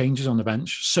game changers on the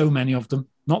bench, so many of them,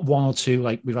 not one or two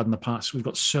like we've had in the past. We've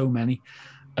got so many.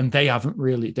 And they haven't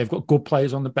really, they've got good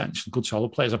players on the bench, good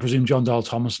solid players. I presume John Dahl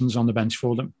Thomason's on the bench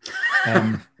for them.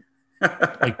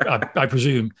 I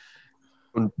presume.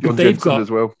 John Jensen got, as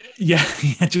well. Yeah,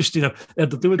 just they'll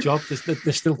do a job.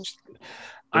 They're still.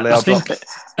 I think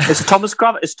is Thomas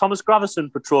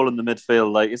Gravison patrolling the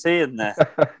midfield? Like, is he in there?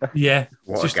 Yeah,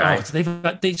 what a guy.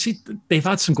 They've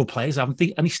had some good players, haven't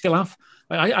they? And they still have.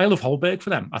 I love Holberg for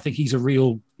them. I think he's a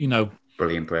real,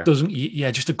 brilliant player.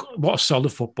 What a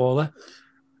solid footballer.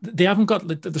 They haven't got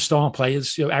the star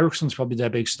players. Ericsson's probably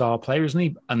their big star player, isn't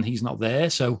he? And he's not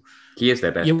there, so he is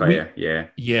their best player.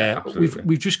 Yeah.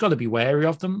 We've just got to be wary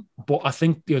of them. But I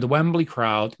think the Wembley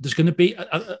crowd. There's going to be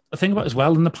a thing about it as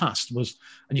well. In the past was,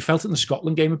 and you felt it in the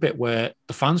Scotland game a bit, where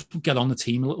the fans would get on the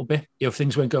team a little bit. If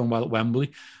things weren't going well at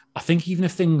Wembley, I think even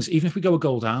if we go a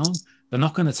goal down, they're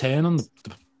not going to turn on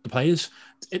the players.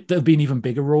 There'll be an even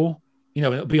bigger roar.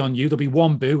 It'll be on you. There'll be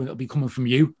one boo, and it'll be coming from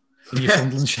you in your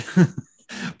Sunderland.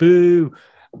 Boo!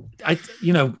 I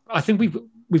think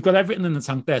we've got everything in the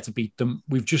tank there to beat them.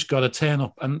 We've just got to turn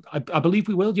up, and I believe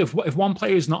we will. If one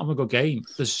player is not having a good game,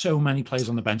 there's so many players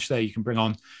on the bench there. You can bring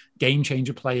on game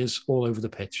changer players all over the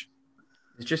pitch.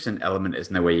 There's just an element,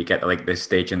 isn't there, where you get to like this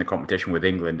stage in the competition with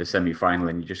England, the semi-final,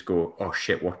 and you just go, "Oh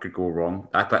shit, what could go wrong?"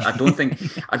 I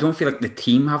don't feel like the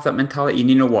team have that mentality. And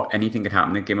you know what? Anything could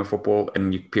happen in a game of football,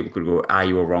 and people could go,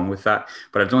 "You were wrong with that."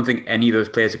 But I don't think any of those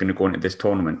players are going to go into this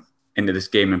tournament, into this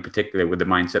game in particular, with the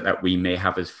mindset that we may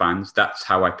have as fans. That's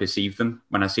how I perceive them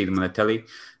when I see them on the telly.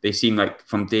 They seem like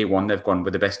from day one they've gone,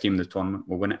 with the best team in the tournament,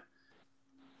 we'll win it.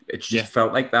 It's just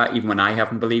felt like that, even when I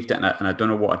haven't believed it, and I don't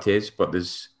know what it is, but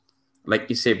there's, like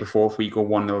you say before, if we go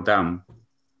 1-0 down,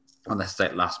 unless it's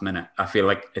like last minute, I feel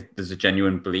like there's a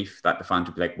genuine belief that the fans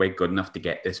will be like, we're good enough to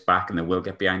get this back, and they will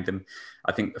get behind them.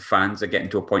 I think the fans are getting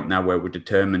to a point now where we're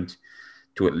determined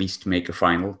to at least make a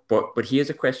final. But here's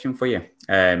a question for you,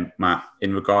 Matt,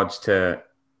 in regards to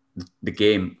the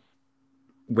game.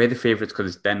 We're the favourites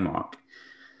because it's Denmark,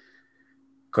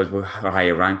 because we're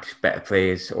higher ranked, better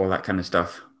players, all that kind of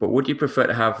stuff. But would you prefer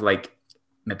to have like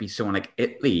maybe someone like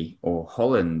Italy or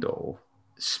Holland or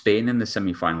Spain in the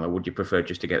semi-final, or would you prefer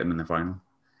just to get them in the final?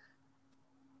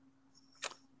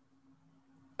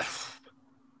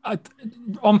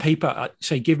 On paper, I'd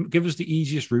say give us the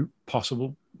easiest route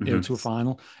possible, to a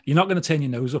final. You're not going to turn your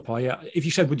nose up, are you? If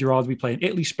you said, would you rather be playing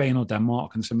Italy, Spain, or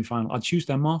Denmark in the semi-final, I'd choose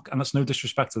Denmark, and that's no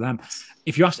disrespect to them.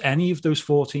 If you asked any of those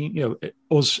 14,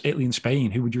 us, Italy, and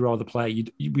Spain, who would you rather play?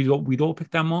 We'd all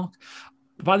pick Denmark.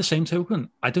 But by the same token,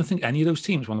 I don't think any of those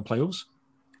teams want to play us.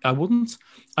 I wouldn't.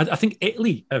 I think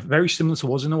Italy are very similar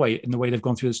to us in the way they've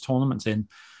gone through this tournament.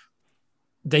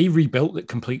 They rebuilt it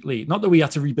completely. Not that we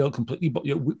had to rebuild completely, but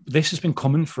this has been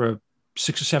coming for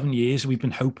 6 or 7 years. We've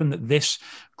been hoping that this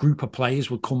group of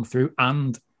players would come through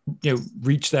and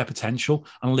reach their potential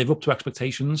and live up to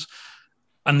expectations,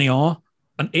 and they are.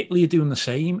 And Italy are doing the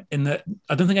same. In that,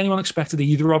 I don't think anyone expected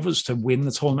either of us to win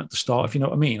the tournament at the start. If you know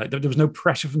what I mean, like there was no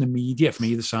pressure from the media from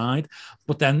either side.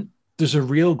 But then there's a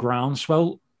real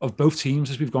groundswell of both teams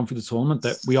as we've gone through the tournament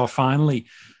that we are finally,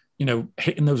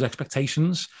 hitting those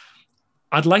expectations.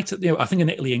 I'd like to, I think an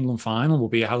Italy-England final will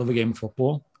be a hell of a game of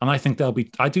football. And I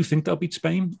do think they'll beat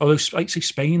Spain. Although, like say,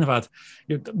 Spain have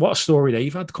had, what a story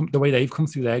they've had, the way they've come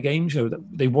through their games.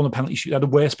 They won a penalty shoot, they had the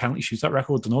worst penalty shootout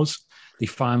record than us. They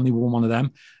finally won one of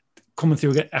them. Coming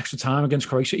through extra time against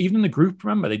Croatia. Even in the group,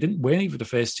 remember, they didn't win either the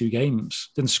first 2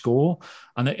 games, didn't score.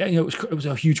 And it was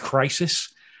a huge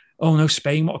crisis. Oh no,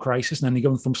 Spain, what a crisis. And then they go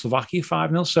and thump Slovakia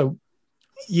 5-0. So,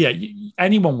 yeah,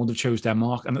 anyone would have chose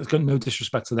Denmark, and it's got no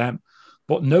disrespect to them.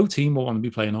 But no team will want to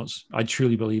be playing us. I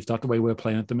truly believe that, the way we're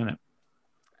playing at the minute.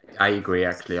 I agree,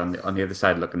 actually. On the other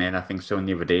side looking in, I think someone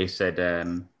the other day said,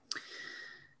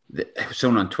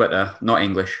 someone on Twitter, not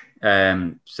English,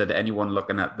 said anyone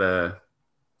looking at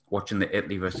watching the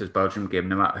Italy versus Belgium game,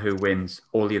 no matter who wins,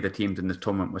 all the other teams in this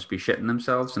tournament must be shitting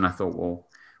themselves. And I thought, well,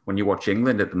 when you watch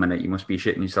England at the minute, you must be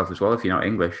shitting yourself as well if you're not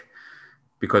English,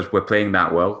 because we're playing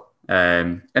that well.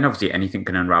 And obviously anything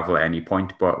can unravel at any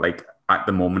point, but like at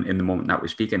the moment, in the moment that we're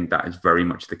speaking, that is very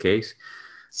much the case.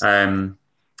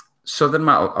 So then,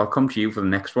 Matt, I'll come to you for the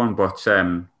next one. But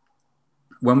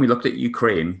when we looked at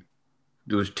Ukraine,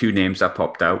 there was two names that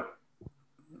popped out,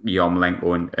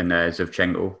 Yarmolenko and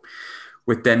Shevchenko.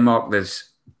 With Denmark,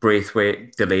 there's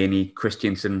Braithwaite, Delaney,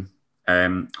 Christiansen,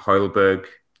 Højlberg,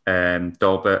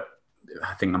 Dolbert,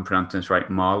 I think I'm pronouncing this right,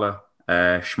 Mahler,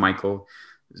 Schmeichel.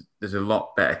 There's a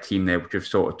lot better team there, which we've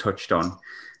sort of touched on.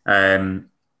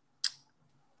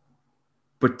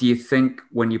 But do you think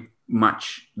when you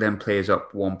match them players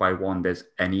up one by one, there's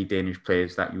any Danish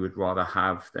players that you would rather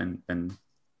have than an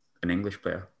English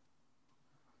player?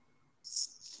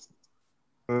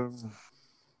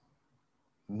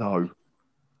 No.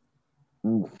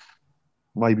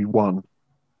 Maybe one.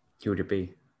 Who would it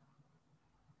be?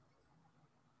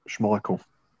 Schmeichel.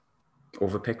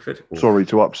 Over Pickford? Sorry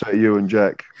to upset you and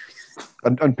Jack.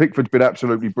 And Pickford's been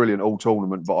absolutely brilliant all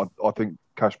tournament, but I think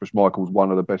Kasper Schmeichel's one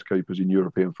of the best keepers in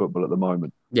European football at the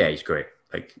moment. Yeah, he's great.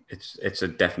 Like it's a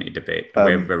definitely debate.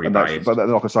 We're very biased. But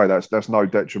like I say, that's no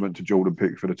detriment to Jordan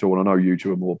Pickford at all. I know you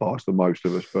two are more biased than most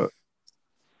of us, but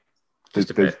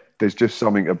there's just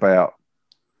something about.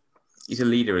 He's a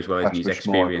leader as well, isn't he? He's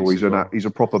experienced. He's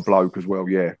a proper bloke as well,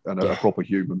 yeah, and a proper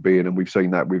human being. And we've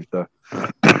seen that with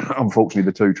unfortunately,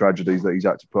 the two tragedies that he's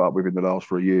had to put up with in the last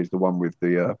 3 years. The one with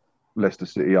the Leicester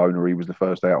City owner, he was the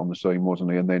first out on the scene,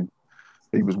 wasn't he? And then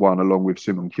he was one along with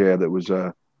Simon Kjær that was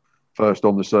first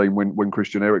on the scene when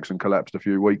Christian Eriksen collapsed a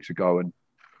few weeks ago. And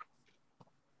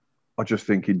I just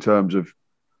think in terms of,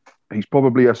 he's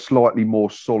probably a slightly more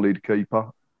solid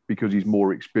keeper because he's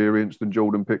more experienced than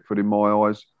Jordan Pickford in my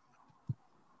eyes.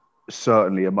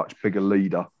 Certainly a much bigger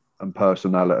leader and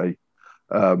personality.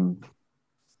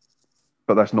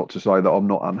 But that's not to say that I'm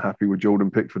not unhappy with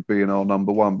Jordan Pickford being our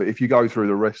number one. But if you go through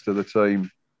the rest of the team,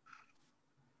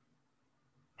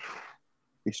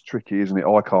 it's tricky, isn't it?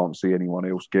 I can't see anyone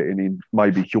else getting in.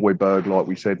 Maybe Højbjerg, like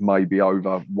we said, maybe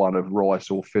over one of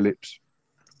Rice or Phillips.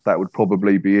 That would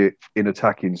probably be it. In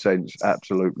attacking sense,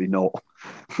 absolutely not.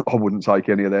 I wouldn't take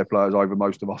any of their players over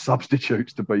most of our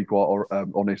substitutes, to be quite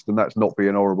honest, and that's not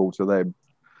being horrible to them.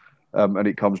 And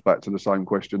it comes back to the same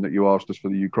question that you asked us for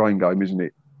the Ukraine game, isn't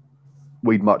it?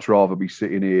 We'd much rather be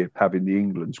sitting here having the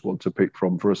England squad to pick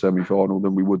from for a semi-final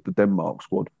than we would the Denmark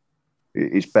squad.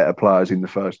 It's better players in the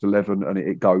first 11 and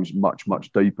it goes much,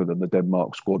 much deeper than the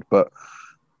Denmark squad. But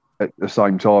at the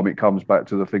same time, it comes back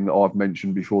to the thing that I've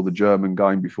mentioned before the German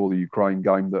game, before the Ukraine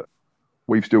game, that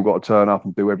we've still got to turn up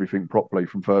and do everything properly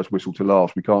from first whistle to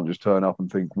last. We can't just turn up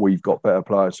and think we've got better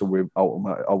players, so we're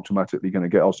automatically going to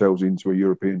get ourselves into a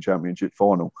European Championship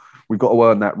final. We've got to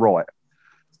earn that right.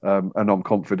 And I'm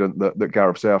confident that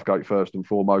Gareth Southgate, first and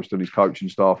foremost, and his coaching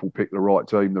staff will pick the right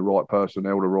team, the right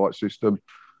personnel, the right system.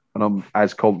 And I'm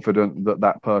as confident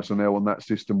that personnel and that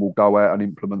system will go out and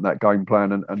implement that game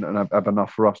plan and have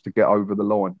enough for us to get over the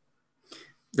line.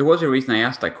 There was a reason I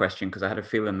asked that question, because I had a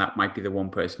feeling that might be the one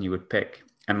person you would pick.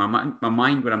 And my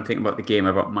mind, when I'm thinking about the game,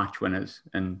 about match winners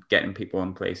and getting people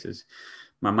in places,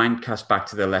 my mind cast back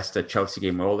to the Leicester-Chelsea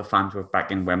game where all the fans were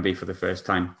back in Wembley for the first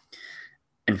time.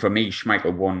 And for me,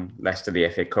 Schmeichel won Leicester the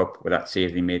FA Cup with that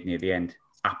save he made near the end.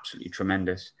 Absolutely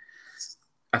tremendous.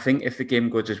 I think if the game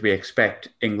goes as we expect,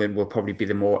 England will probably be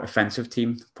the more offensive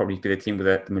team, probably be the team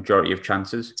with the majority of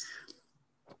chances.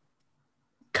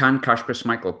 Can Kasper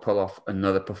Schmeichel pull off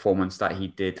another performance that he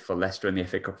did for Leicester in the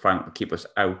FA Cup final to keep us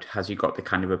out? Has he got the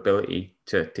kind of ability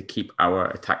to keep our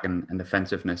attack and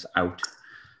defensive-ness out?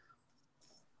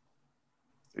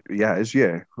 Yeah.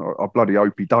 I bloody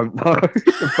hope he don't know.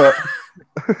 But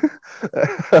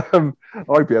I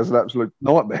hope he has an absolute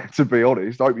nightmare, to be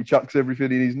honest. I hope he chucks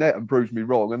everything in his net and proves me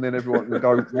wrong. And then everyone can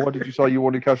go, why did you say you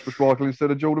wanted Kasper Schmeichel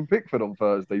instead of Jordan Pickford on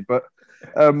Thursday? But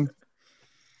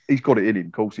he's got it in him.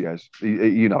 Of course he has.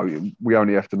 We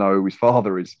only have to know who his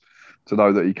father is to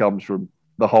know that he comes from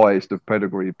the highest of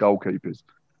pedigree of goalkeepers.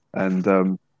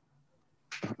 And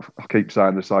I keep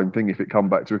saying the same thing. If it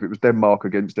was Denmark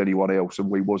against anyone else and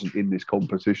we wasn't in this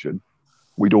competition,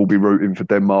 we'd all be rooting for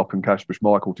Denmark and Kasper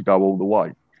Schmeichel to go all the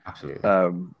way. Absolutely.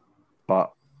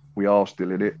 But we are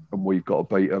still in it and we've got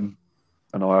to beat them.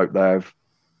 And I hope they have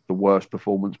the worst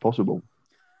performance possible.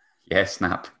 Yeah,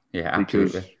 snap. Yeah,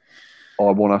 absolutely. Because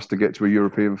I want us to get to a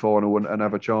European final and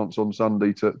have a chance on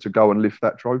Sunday to go and lift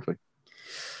that trophy.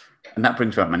 And that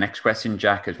brings me to my next question,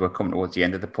 Jack, as we're coming towards the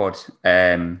end of the pod.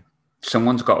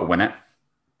 Someone's got to win it,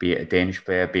 be it a Danish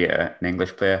player, be it an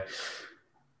English player.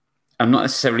 I'm not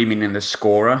necessarily meaning the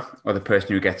scorer or the person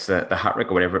who gets the hat-trick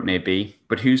or whatever it may be,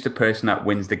 but who's the person that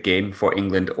wins the game for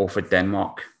England or for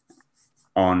Denmark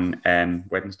on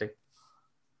Wednesday?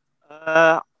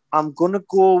 I'm going to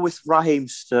go with Raheem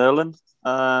Sterling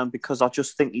because I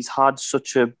just think he's had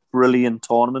such a brilliant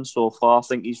tournament so far. I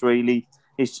think he's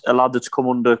a lad that's come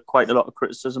under quite a lot of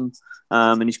criticism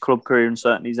in his club career and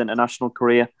certainly his international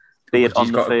career. He's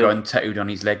got a gun tattooed on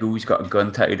his leg. Who's got a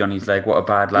gun tattooed on his leg? What a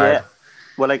bad lad. Yeah.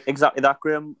 Well, exactly that,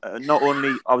 Graham. Not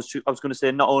only I was going to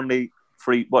say not only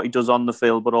for what he does on the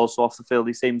field, but also off the field,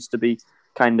 he seems to be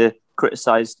kind of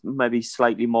criticised maybe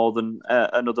slightly more than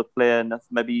another player, and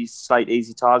maybe he's a slight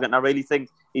easy target. And I really think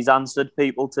he's answered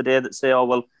people today that say, "Oh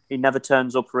well, he never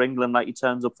turns up for England like he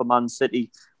turns up for Man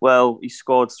City." Well, he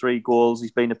scored 3 goals.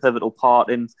 He's been a pivotal part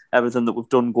in everything that we've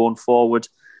done going forward.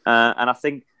 And I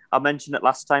think I mentioned it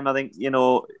last time. I think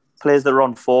players that are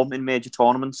on form in major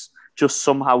tournaments just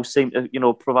somehow seem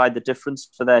to, provide the difference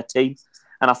for their team.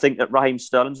 And I think that Raheem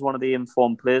Sterling's one of the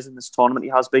informed players in this tournament.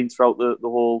 He has been throughout the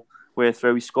whole way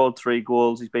through. He scored 3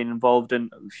 goals. He's been involved in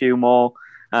a few more.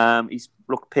 He's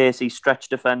looked pacey,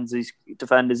 stretched defenders.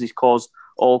 He's caused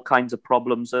all kinds of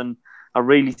problems. And I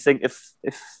really think if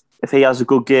he has a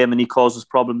good game and he causes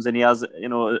problems and he has,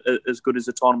 as good as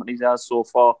a tournament he has so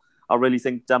far, I really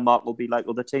think Denmark will be like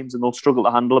other teams and they'll struggle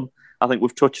to handle him. I think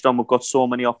we've touched on, we've got so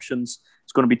many options.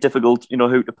 It's going to be difficult,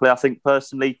 who to play. I think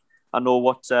personally, I know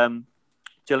what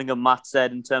Gillingham Matt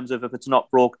said in terms of if it's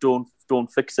not broke, don't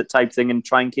fix it type thing, and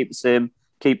try and keep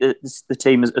the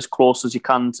team as close as you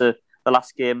can to the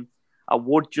last game. I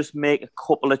would just make a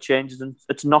couple of changes, and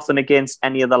it's nothing against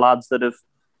any of the lads that have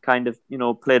kind of,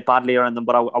 played badly around them,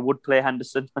 but I would play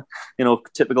Henderson.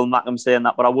 Typical Mackham saying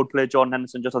that, but I would play Jordan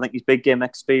Henderson. Just I think his big game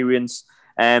experience,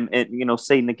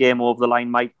 seeing the game over the line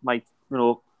might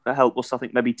help us. I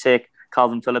think maybe take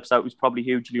Calvin Phillips out, who's probably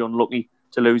hugely unlucky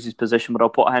to lose his position, but I'll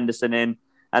put Henderson in,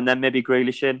 and then maybe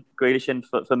Grealish in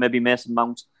for maybe Mason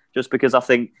Mount, just because I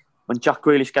think when Jack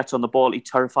Grealish gets on the ball, he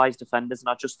terrifies defenders, and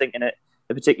I just think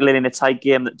particularly in a tight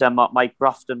game that Denmark might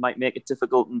graft and might make it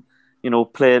difficult and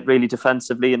play really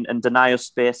defensively and deny us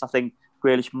space. I think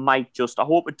Grealish might I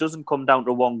hope it doesn't come down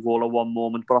to one goal or one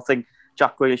moment, but I think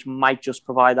Jack Grealish might just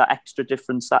provide that extra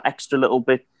difference, that extra little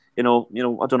bit, I don't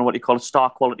know what you call it, star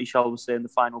quality, shall we say, in the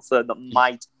final third that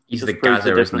might. He's the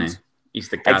Gaza, isn't he? He's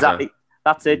the Gaza. Exactly.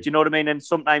 That's it. You know what I mean? And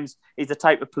sometimes he's the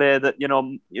type of player that,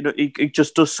 he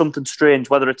just does something strange,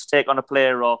 whether it's take on a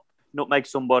player or nutmeg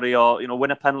somebody or,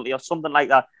 win a penalty or something like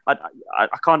that. I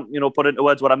can't, put into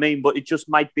words what I mean, but it just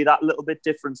might be that little bit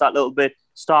difference, that little bit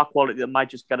star quality that might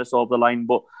just get us over the line.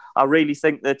 But I really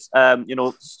think that,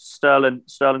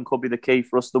 Sterling could be the key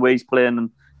for us, the way he's playing and,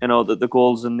 the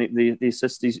goals and the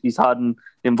assists he's had and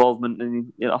the involvement.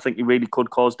 And, I think he really could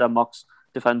cause Denmark's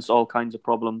defence all kinds of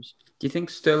problems. Do you think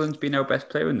Sterling's been our best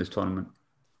player in this tournament?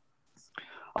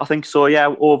 I think so,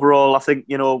 yeah. Overall, I think,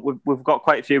 we've got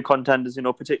quite a few contenders,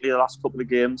 particularly the last couple of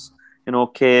games.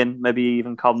 Kane, maybe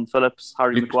even Calvin Phillips,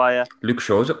 Harry Maguire. Luke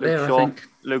Shaw's up there, I think.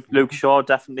 Luke Shaw,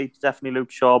 definitely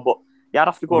Luke Shaw. But yeah, I'd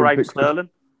have to go Raheem Sterling.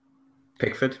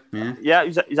 Pickford, yeah. Yeah,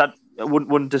 he's had. I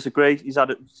wouldn't disagree. He's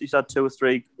had 2 or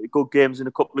 3 good games and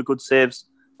a couple of good saves.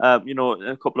 A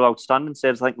couple of outstanding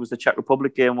saves. I think it was the Czech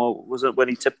Republic game, or was it when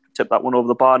he tipped that one over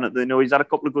the bar? He's had a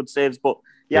couple of good saves. But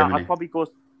yeah, Germany. I'd probably go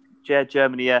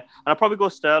Germany. Yeah, and I'd probably go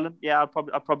Sterling. Yeah,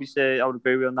 I'd probably say I would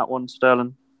agree with you on that one,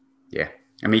 Sterling. Yeah.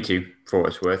 And me too, for what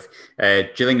it's worth.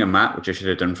 Gillingham Matt, which I should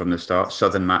have done from the start.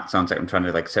 Southern Matt sounds like I'm trying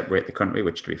to separate the country,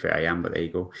 which to be fair I am, but there you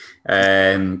go.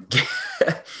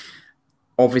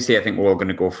 Obviously, I think we're all going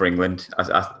to go for England.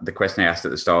 The question I asked at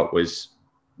the start was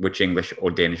which English or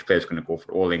Danish player is going to go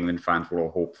for. All England fans were all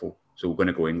hopeful, so we're going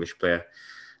to go English player.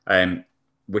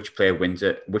 Which player wins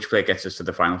it? Which player gets us to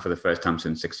the final for the first time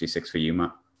since '66 for you,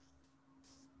 Matt?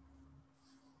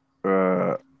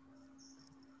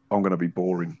 I'm going to be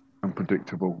boring and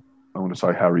predictable. I'm going to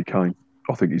say Harry Kane.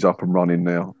 I think he's up and running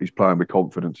now. He's playing with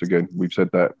confidence again. We've said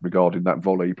that regarding that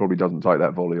volley. He probably doesn't take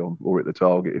that volley on or hit the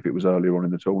target if it was earlier on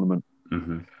in the tournament.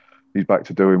 Mm-hmm. He's back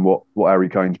to doing what Harry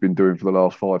Kane's been doing for the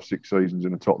last 5-6 seasons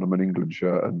in a Tottenham and England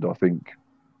shirt. And I think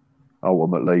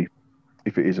ultimately,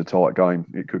 if it is a tight game,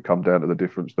 it could come down to the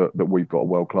difference that we've got a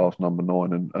world-class number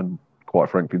 9 and quite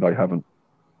frankly, they haven't.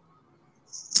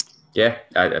 Yeah.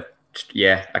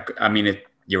 I mean,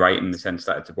 you're right in the sense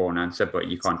that it's a boring answer, but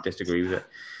you can't disagree with it.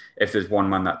 If there's one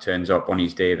man that turns up on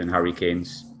his day, then Harry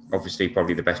Kane's obviously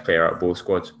probably the best player out of both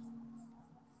squads.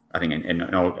 I think in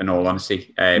all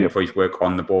honesty, for his work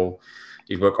on the ball,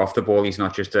 his work off the ball, he's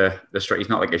not just he's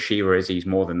not like a Shearer, is he? He's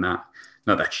more than that.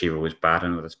 Not that Shearer was bad. I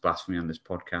know that's blasphemy on this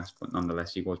podcast, but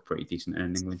nonetheless, he was pretty decent in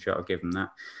an England shirt. I'll give him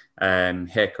that.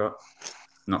 Haircut,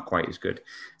 not quite as good.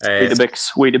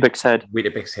 Weetabix head.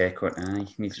 Weetabix haircut.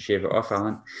 He needs to shave it off,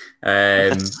 Alan.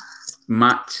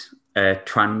 Matt,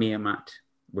 Tranmere Matt,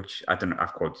 which I don't know.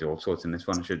 I've called you all sorts in this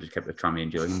one. I should have just kept the Tranmere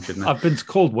and Gillingham, shouldn't I? I've been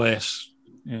called worse.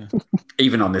 Yeah.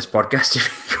 Even on this podcast.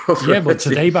 But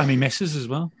today by me missus as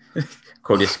well.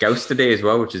 Called you Scouse today as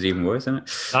well, which is even worse, isn't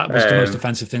it? That was the most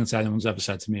offensive thing that anyone's ever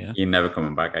said to me. Yeah? You're never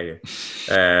coming back, are you?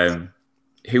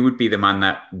 Who would be the man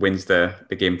that wins the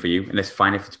game for you? And it's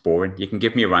fine if it's boring. You can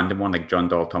give me a random one like John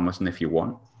Dahl Thomason if you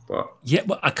want. But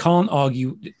I can't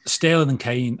argue. Sterling and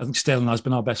Kane. I think Sterling has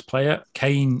been our best player.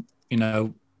 Kane,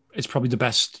 is probably the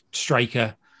best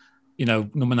striker.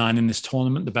 Number 9 in this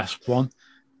tournament, the best one.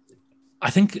 I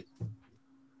think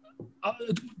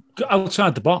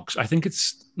outside the box, I think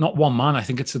it's not one man. I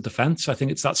think it's the defence. I think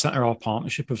it's that centre-half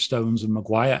partnership of Stones and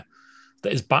Maguire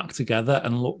that is back together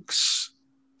and looks,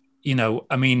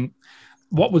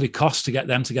 what would it cost to get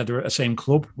them together at the same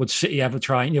club? Would City ever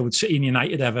try? Would City and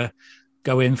United ever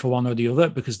go in for one or the other?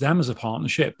 Because them as a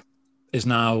partnership is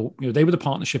now, they were the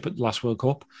partnership at the last World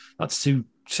Cup. That's 2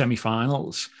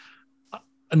 semi-finals.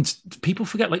 And people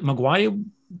forget, like Maguire,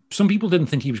 some people didn't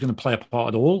think he was going to play a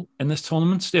part at all in this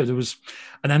tournament. There was,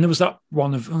 and then there was that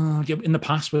one of in the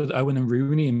past with Owen and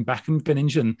Rooney and Beckham been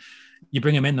injured. And you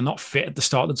bring them in, they're not fit at the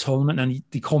start of the tournament, and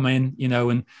they come in,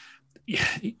 and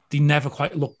they never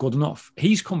quite look good enough.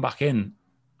 He's come back in,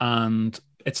 and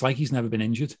it's like he's never been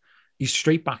injured. He's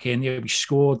straight back in. He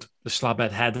scored the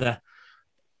slabhead header.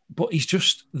 But he's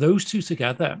just those two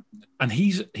together, and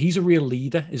he's a real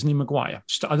leader, isn't he, Maguire?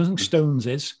 I don't think Stones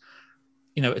is.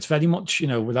 It's very much,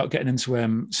 without getting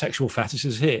into sexual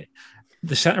fetishes here,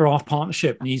 the centre-half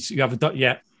partnership needs, you have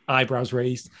eyebrows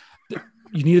raised.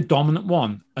 You need a dominant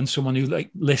one and someone who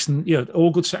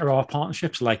all good centre-half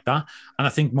partnerships are like that. And I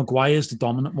think Maguire's the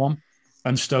dominant one,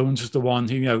 and Stones is the one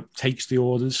who, takes the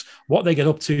orders. What they get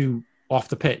up to off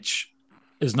the pitch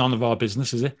is none of our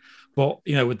business, is it? But,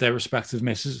 with their respective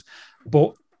misses.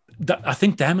 But I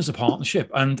think them as a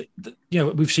partnership. And,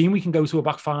 we've seen we can go to a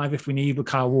back 5 if we need with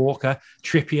Kyle Walker.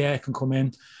 Trippier can come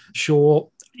in. Shaw.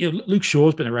 Luke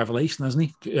Shaw's been a revelation, hasn't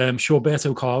he?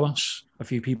 Shawberto Carlos. A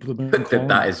few people have been calling.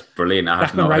 That is brilliant. I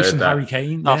have Declan not Rice heard and that. Harry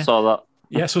Kane. I saw that.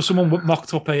 Yeah, so someone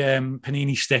mocked up a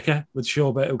Panini sticker with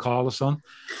Shawberto Carlos on.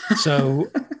 So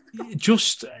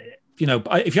just,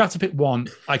 if you had to pick one,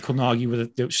 I couldn't argue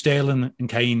with it. Sterling and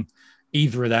Kane,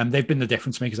 either of them, they've been the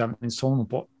difference makers in this tournament.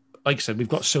 But like I said, we've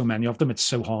got so many of them, it's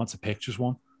so hard to pick just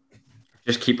one.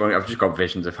 I've just got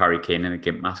visions of Harry Kane in a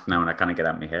gimp mask now, and I can't get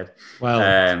out of my head. Well,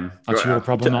 that's your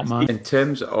problem, not mine. In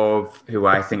terms of who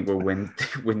I think will win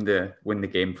the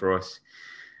game for us,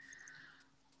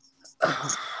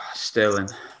 Sterling.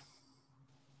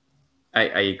 I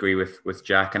agree with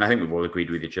Jack, and I think we've all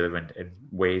agreed with each other in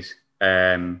ways.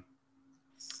 I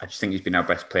just think he's been our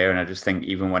best player, and I just think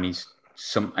even when he's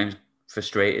sometimes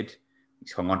frustrated,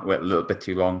 he's hung on to it a little bit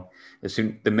too long.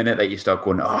 The minute that you start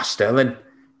going, Sterling,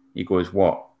 he goes,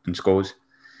 what? And scores.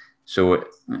 So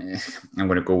I'm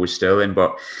going to go with Sterling.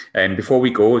 But before we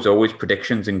go, as always,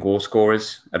 predictions and goal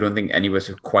scorers. I don't think any of us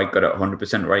have quite got it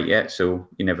 100% right yet, so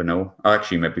you never know.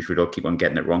 Actually, maybe we should all keep on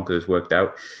getting it wrong because it's worked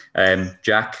out.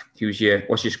 Jack,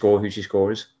 what's your score? Who's your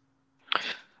scorers?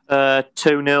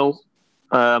 2-0.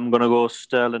 I'm going to go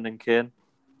Sterling and Kane.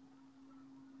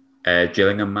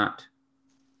 Gillingham, Matt.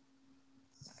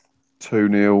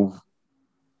 2-0.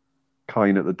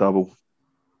 Kane at the double.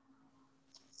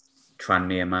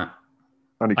 Tranmere, Matt.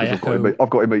 Only because I've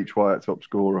got him each way at top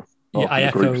scorer. Yeah, I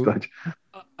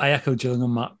echo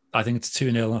Gillingham, Matt. I think it's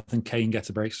 2-0. I think Kane gets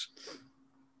a brace.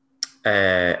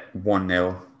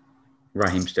 1-0.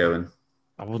 Raheem Sterling.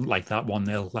 I wouldn't like that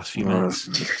 1-0 last few minutes.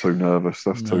 That's too nervous.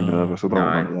 That's too nervous. I don't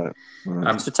like that. No.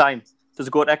 Extra time. Does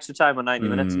it go to extra time or 90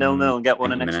 minutes? 0-0 and get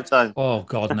one in extra time. Oh,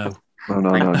 God, no.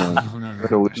 No.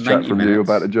 Had all this chat from minutes. You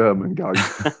about the German game.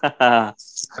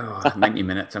 90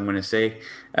 minutes, I'm going to say.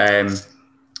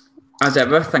 As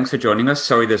ever, thanks for joining us.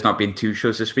 Sorry there's not been 2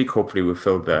 shows this week. Hopefully we've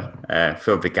filled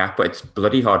the gap, but it's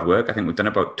bloody hard work. I think we've done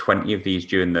about 20 of these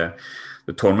during the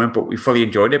tournament, but we fully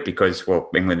enjoyed it because,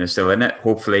 England is still in it.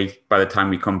 Hopefully by the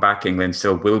time we come back, England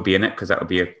still will be in it, because that would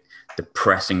be a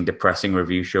depressing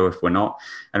review show if we're not.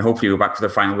 And hopefully we're back for the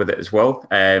final with it as well.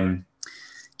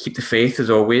 Keep the faith as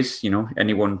always.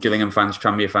 Anyone, Gillingham fans,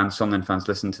 Tranmere fans, Sunderland fans,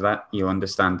 listen to that. You'll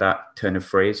understand that turn of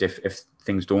phrase if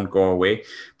things don't go away.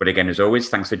 But again, as always,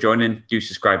 thanks for joining. Do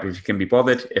subscribe if you can be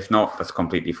bothered. If not, that's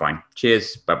completely fine.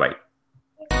 Cheers. Bye-bye.